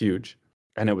 like it was huge,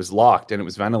 and it was locked and it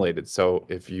was ventilated. So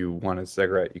if you wanted a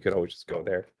cigarette, you could always just go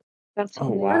there. That's Oh,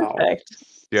 wow. perfect.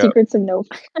 Yeah. Secrets of no.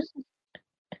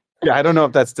 Yeah, I don't know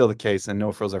if that's still the case, and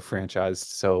No Frills are franchised,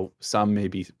 so some may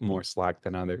be more slack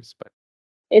than others, but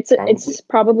It's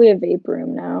probably a vape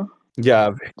room now.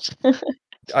 yeah.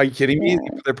 Are you kidding me?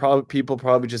 Yeah. People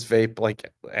probably just vape like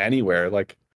anywhere.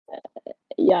 Like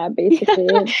Yeah, basically.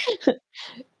 No.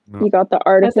 You got the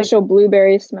artificial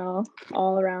blueberry smell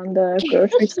all around the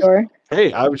grocery store.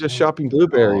 Hey, I was just shopping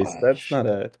blueberries. Gosh.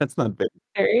 That's not big.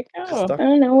 There you Just go. stuff. I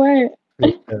don't know what.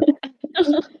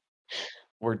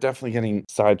 We're definitely getting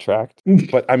sidetracked.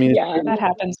 But I mean, Yeah. That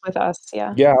happens with us,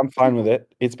 yeah. yeah, I'm fine with it.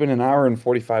 It's been an hour and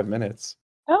 45 minutes.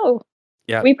 Oh,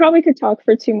 Yeah. We probably could talk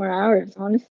for 2 more hours,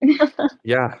 honestly.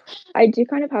 Yeah. I do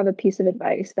kind of have a piece of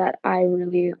advice that I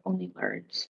really only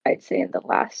learned, I'd say, in the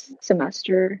last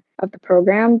semester of the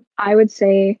program. I would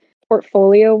say,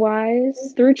 portfolio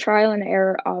wise, through trial and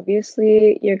error,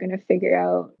 obviously, you're going to figure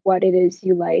out what it is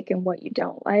you like and what you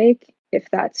don't like, if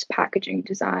that's packaging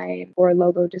design or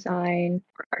logo design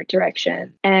or art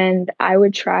direction. And I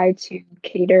would try to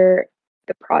cater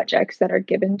the projects that are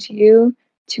given to you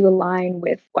to align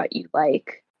with what you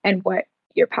like and what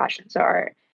your passions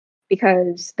are,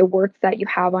 because the work that you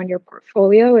have on your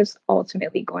portfolio is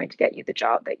ultimately going to get you the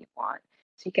job that you want.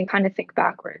 So you can kind of think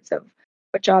backwards of,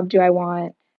 what job do I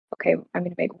want? Okay, I'm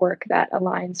going to make work that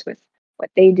aligns with what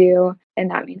they do,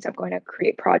 and that means I'm going to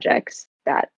create projects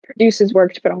that produces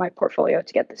work to put on my portfolio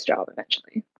to get this job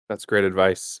eventually. That's great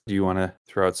advice. Do you want to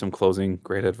throw out some closing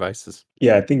great advices?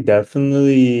 Yeah, I think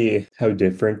definitely how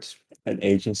different an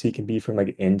agency can be from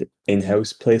like an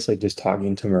in-house place, like just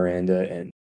talking to Miranda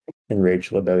and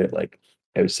Rachel about it, like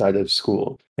outside of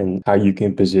school, and how you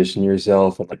can position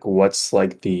yourself and like what's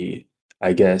like the,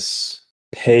 I guess,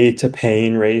 pay to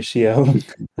pain ratio.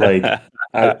 Like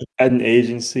at an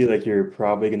agency, like you're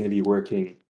probably going to be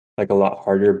working like a lot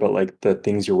harder, but like the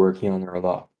things you're working on are a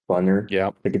lot funner.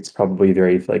 Yeah. Like it's probably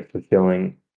very like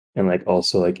fulfilling. And like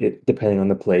also like it, depending on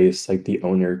the place, like the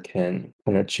owner can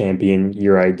kind of champion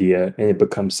your idea and it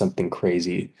becomes something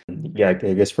crazy. Yeah, I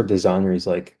guess for designers,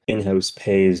 like in-house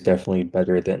pay is definitely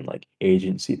better than like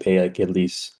agency pay, like at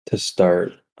least to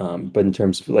start. But in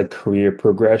terms of like career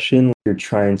progression, you're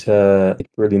trying to like,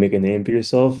 really make a name for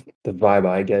yourself. The vibe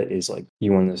I get is like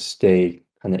you want to stay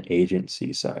kind of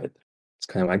agency side. It's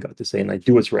kind of what I got to say, and like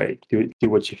do what's right, do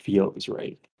what you feel is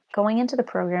right. Going into the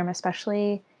program,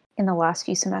 especially in the last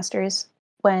few semesters,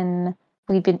 when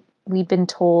we've we've been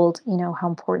told, how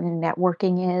important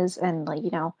networking is and like,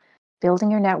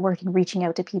 building your network and reaching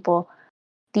out to people.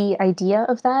 The idea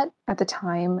of that at the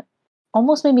time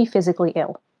almost made me physically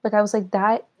ill. Like I was like,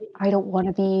 that I don't want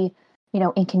to be,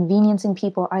 inconveniencing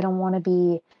people. I don't want to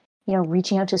be,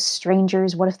 reaching out to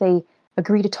strangers. What if they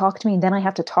agree to talk to me and then I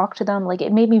have to talk to them? Like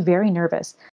it made me very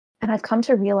nervous. And I've come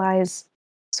to realize,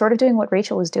 sort of doing what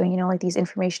Rachel was doing, like these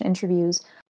information interviews,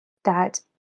 that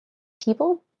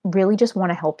people really just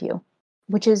want to help you,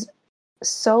 which is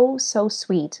so, so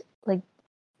sweet. Like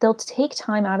they'll take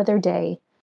time out of their day.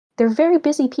 They're very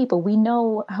busy people. We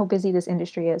know how busy this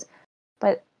industry is,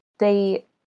 but if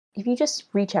you just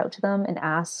reach out to them and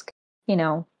ask,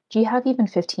 do you have even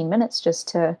 15 minutes just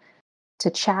to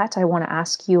chat? I want to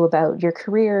ask you about your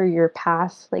career, your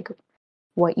path, like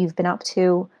what you've been up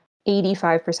to.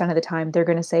 85% of the time they're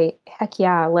going to say, heck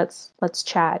yeah, let's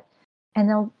chat. And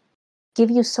they'll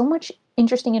give you so much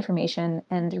interesting information,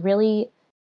 and really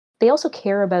they also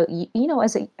care about you,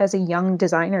 as a young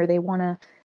designer. They want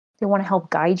to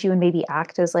help guide you and maybe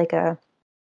act as like a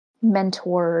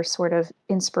mentor, sort of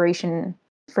inspiration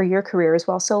for your career as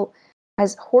well. So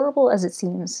as horrible as it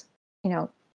seems,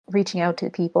 reaching out to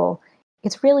people,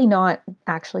 it's really not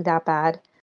actually that bad.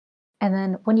 And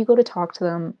then when you go to talk to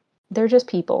them, they're just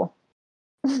people.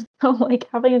 So like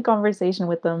having a conversation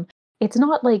with them, it's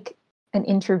not like an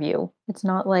interview. It's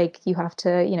not like you have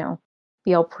to,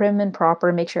 be all prim and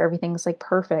proper, make sure everything's like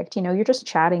perfect. You're just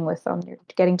chatting with them. You're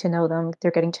getting to know them.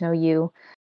 They're getting to know you.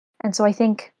 And so I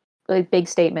think a big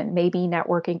statement, maybe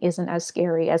networking isn't as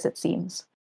scary as it seems.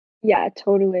 Yeah,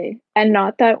 totally. And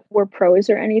not that we're pros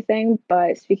or anything,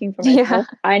 but speaking for myself,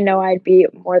 I know I'd be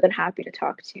more than happy to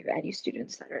talk to any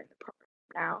students that are in the program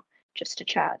now just to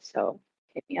chat. So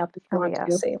hit me up if you want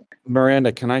to. Same.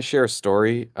 Miranda, can I share a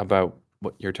story about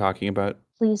what you're talking about?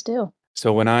 Please do.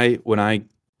 So when I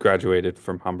graduated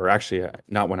from Humber, actually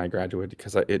not when I graduated,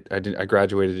 because I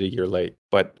graduated a year late,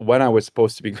 but when I was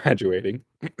supposed to be graduating,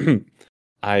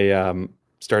 I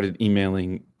started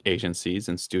emailing agencies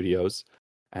and studios,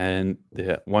 and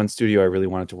the one studio I really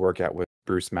wanted to work at was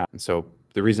Bruce Mau. And so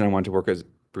the reason I wanted to work as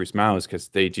Bruce Mau is because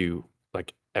they do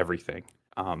like everything.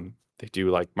 They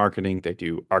do like marketing, they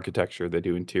do architecture, they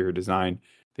do interior design,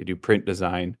 they do print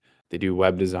design, they do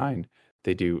web design,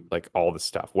 they do like all the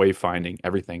stuff, wayfinding,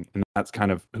 everything. And that's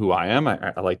kind of who I am.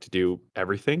 I like to do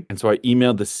everything. And so I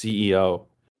emailed the CEO.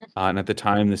 And at the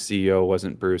time, the CEO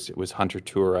wasn't Bruce, it was Hunter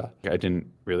Tura. I didn't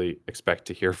really expect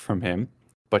to hear from him,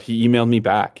 but he emailed me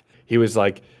back. He was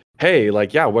like, hey,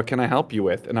 like, yeah, what can I help you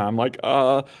with? And I'm like,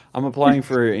 I'm applying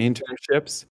for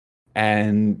internships.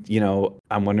 And,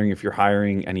 I'm wondering if you're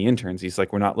hiring any interns. He's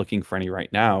like, we're not looking for any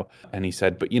right now. And he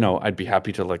said, but, I'd be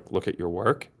happy to like look at your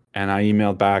work. And I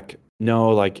emailed back, no,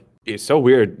 like, it's so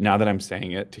weird now that I'm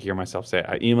saying it to hear myself say it.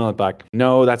 I emailed back,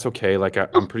 no, that's okay. Like,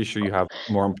 I'm pretty sure you have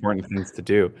more important things to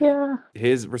do. Yeah.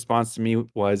 His response to me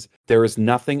was, there is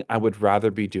nothing I would rather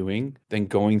be doing than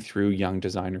going through young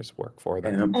designers' work for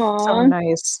them. So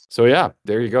nice. So yeah,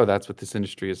 there you go. That's what this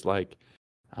industry is like.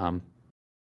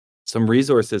 Some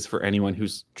resources for anyone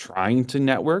who's trying to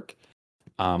network.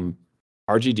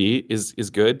 RGD is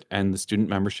good, and the student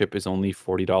membership is only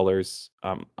 $40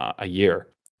 a year,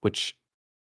 which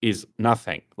is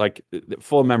nothing. Like the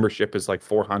full membership is like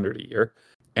 $400 a year,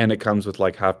 and it comes with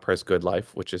like half price Good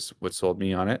Life, which is what sold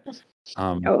me on it.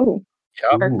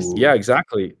 Yeah,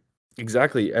 exactly.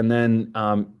 And then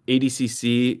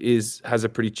ADCC has a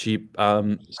pretty cheap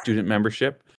student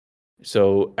membership.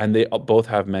 So, and they both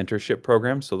have mentorship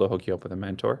programs, so they'll hook you up with a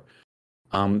mentor.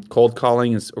 Cold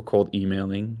calling or cold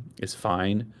emailing is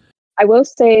fine. I will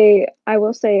say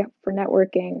for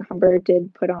networking, Humber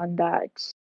did put on that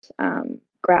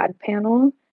grad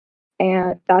panel,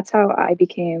 and that's how I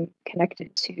became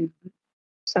connected to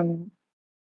some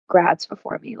grads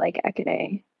before me, like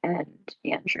Ekene and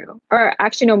Andrew. Or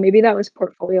actually, no, maybe that was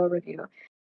portfolio review.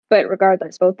 But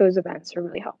regardless, both those events are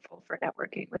really helpful for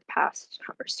networking with past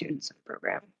Humber students in the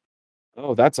program.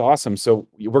 Oh, that's awesome. So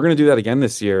we're going to do that again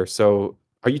this year. So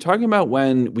are you talking about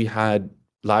when we had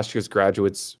last year's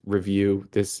graduates review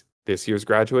this year's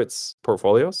graduates'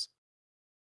 portfolios?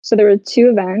 So there were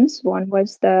two events. One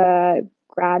was the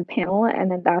grad panel,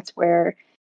 and then that's where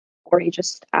Ori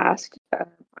just asked a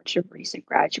bunch of recent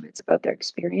graduates about their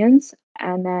experience.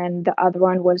 And then the other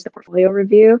one was the portfolio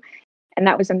review. And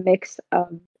that was a mix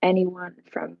of anyone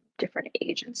from different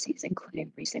agencies, including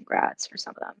recent grads for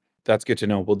some of them. That's good to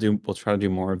know. We'll try to do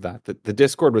more of that. The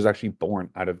Discord was actually born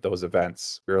out of those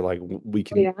events. We were like, we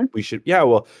should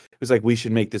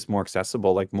make this more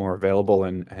accessible, like more available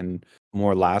and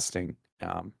more lasting.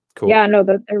 Cool. Yeah, no,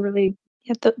 they're really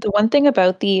Yeah, the one thing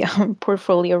about the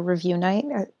portfolio review night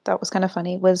I thought was kind of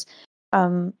funny was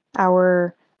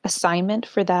our assignment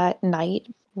for that night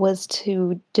was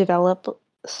to develop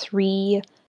 3,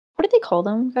 what did they call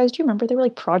them, guys? Do you remember? They were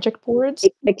like project boards.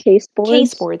 The case boards.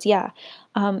 Case boards, yeah.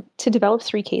 To develop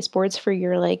 3 case boards for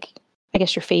your, like, I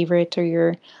guess your favorite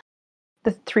or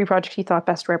the 3 projects you thought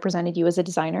best represented you as a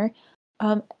designer.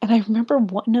 And I remember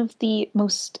one of the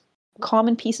most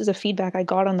common pieces of feedback I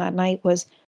got on that night was,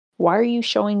 why are you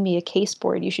showing me a case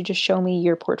board? You should just show me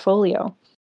your portfolio.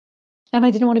 And I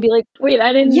didn't want to be like, wait,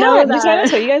 I didn't yeah, know that's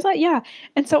that. what you guys thought. Yeah.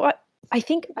 And so I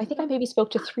think I maybe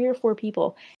spoke to 3 or 4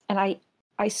 people, and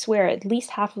I swear at least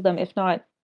half of them, if not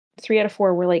 3 out of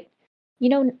 4, were like,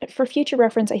 for future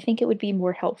reference, I think it would be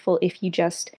more helpful if you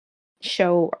just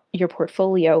show your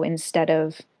portfolio instead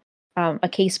of a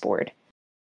case board.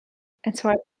 And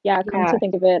so Come to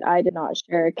think of it, I did not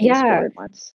share a case board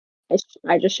once.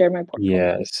 I just shared my portfolio.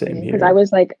 Yeah, same here. Because I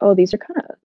was like, oh, these are kind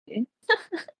of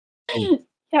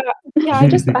yeah,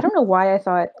 I don't know why I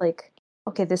thought, like,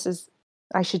 okay,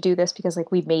 I should do this because,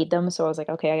 like, we made them, so I was like,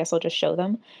 okay, I guess I'll just show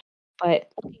them.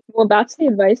 But well, that's the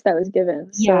advice that was given.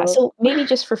 Yeah, so maybe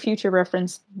just for future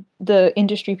reference, the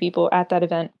industry people at that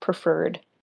event preferred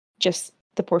just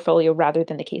the portfolio rather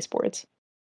than the case boards.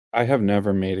 I have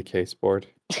never made a case board.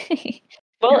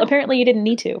 Well, apparently you didn't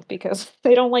need to because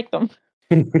they don't like them.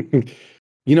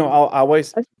 I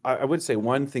would say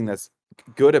one thing that's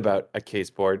good about a case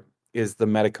board is the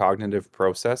metacognitive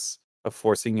process of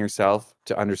forcing yourself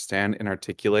to understand and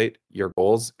articulate your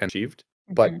goals and achieved.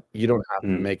 But you don't have to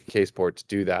make a case board to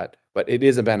do that. But it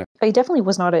is a benefit. It definitely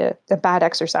was not a bad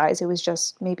exercise. It was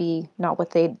just maybe not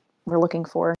what they were looking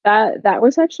for. That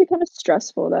was actually kind of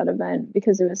stressful, that event,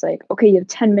 because it was like, okay, you have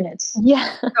 10 minutes.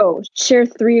 Yeah. Go share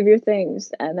 3 of your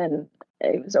things. And then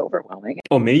it was overwhelming.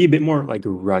 Oh, maybe a bit more like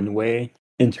runway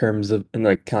in terms of, and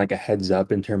like kind of like a heads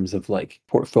up in terms of like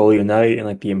portfolio night and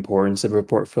like the importance of a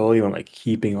portfolio and like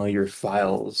keeping all your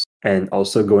files and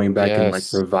also going back and like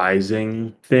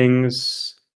revising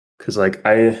things. Cause like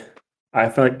I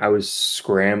felt like I was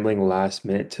scrambling last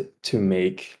minute to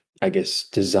make, I guess,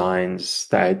 designs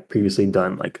that I'd previously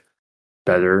done like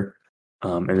better.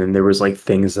 And then there was like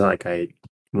things that like I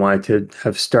wanted to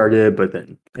have started, but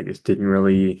then I just didn't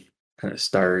really kind of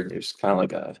start. It was kind of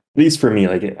like at least for me,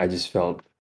 like I just felt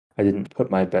I didn't put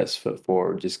my best foot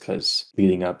forward just because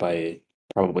leading up, I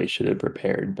probably should have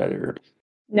prepared better.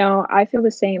 No, I feel the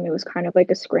same. It was kind of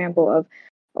like a scramble of,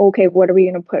 okay, what are we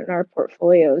going to put in our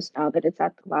portfolios now that it's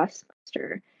at the last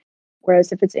semester?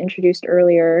 Whereas if it's introduced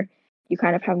earlier, you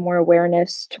kind of have more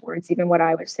awareness towards even what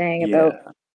I was saying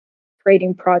about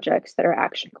creating projects that are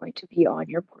actually going to be on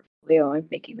your portfolio and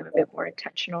making them a bit more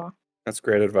intentional. That's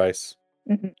great advice.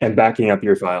 And backing up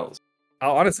your files.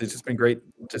 Honestly, it's just been great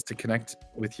just to connect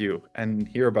with you and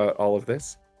hear about all of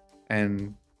this.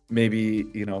 And maybe,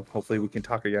 hopefully we can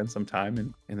talk again sometime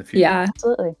in the future. Yeah,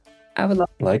 absolutely. I would love.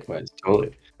 Likewise,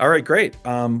 totally. All right, great.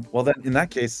 Well, then in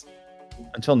that case,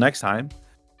 until next time,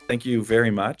 thank you very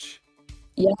much.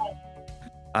 Yeah.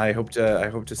 I hope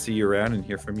to see you around and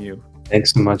hear from you.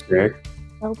 Thanks so much, Eric.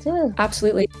 Will do.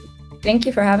 Absolutely. Thank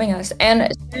you for having us. And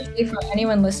especially for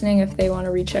anyone listening, if they want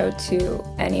to reach out to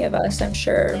any of us, I'm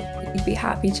sure we'd be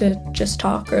happy to just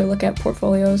talk or look at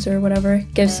portfolios or whatever.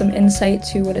 Give some insight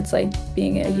to what it's like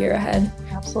being a year ahead.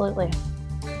 Absolutely.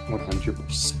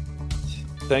 100%.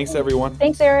 Thanks, everyone.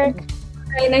 Thanks, Eric.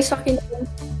 Hi, nice talking to you.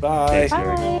 Bye. Thanks,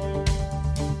 Eric. Bye.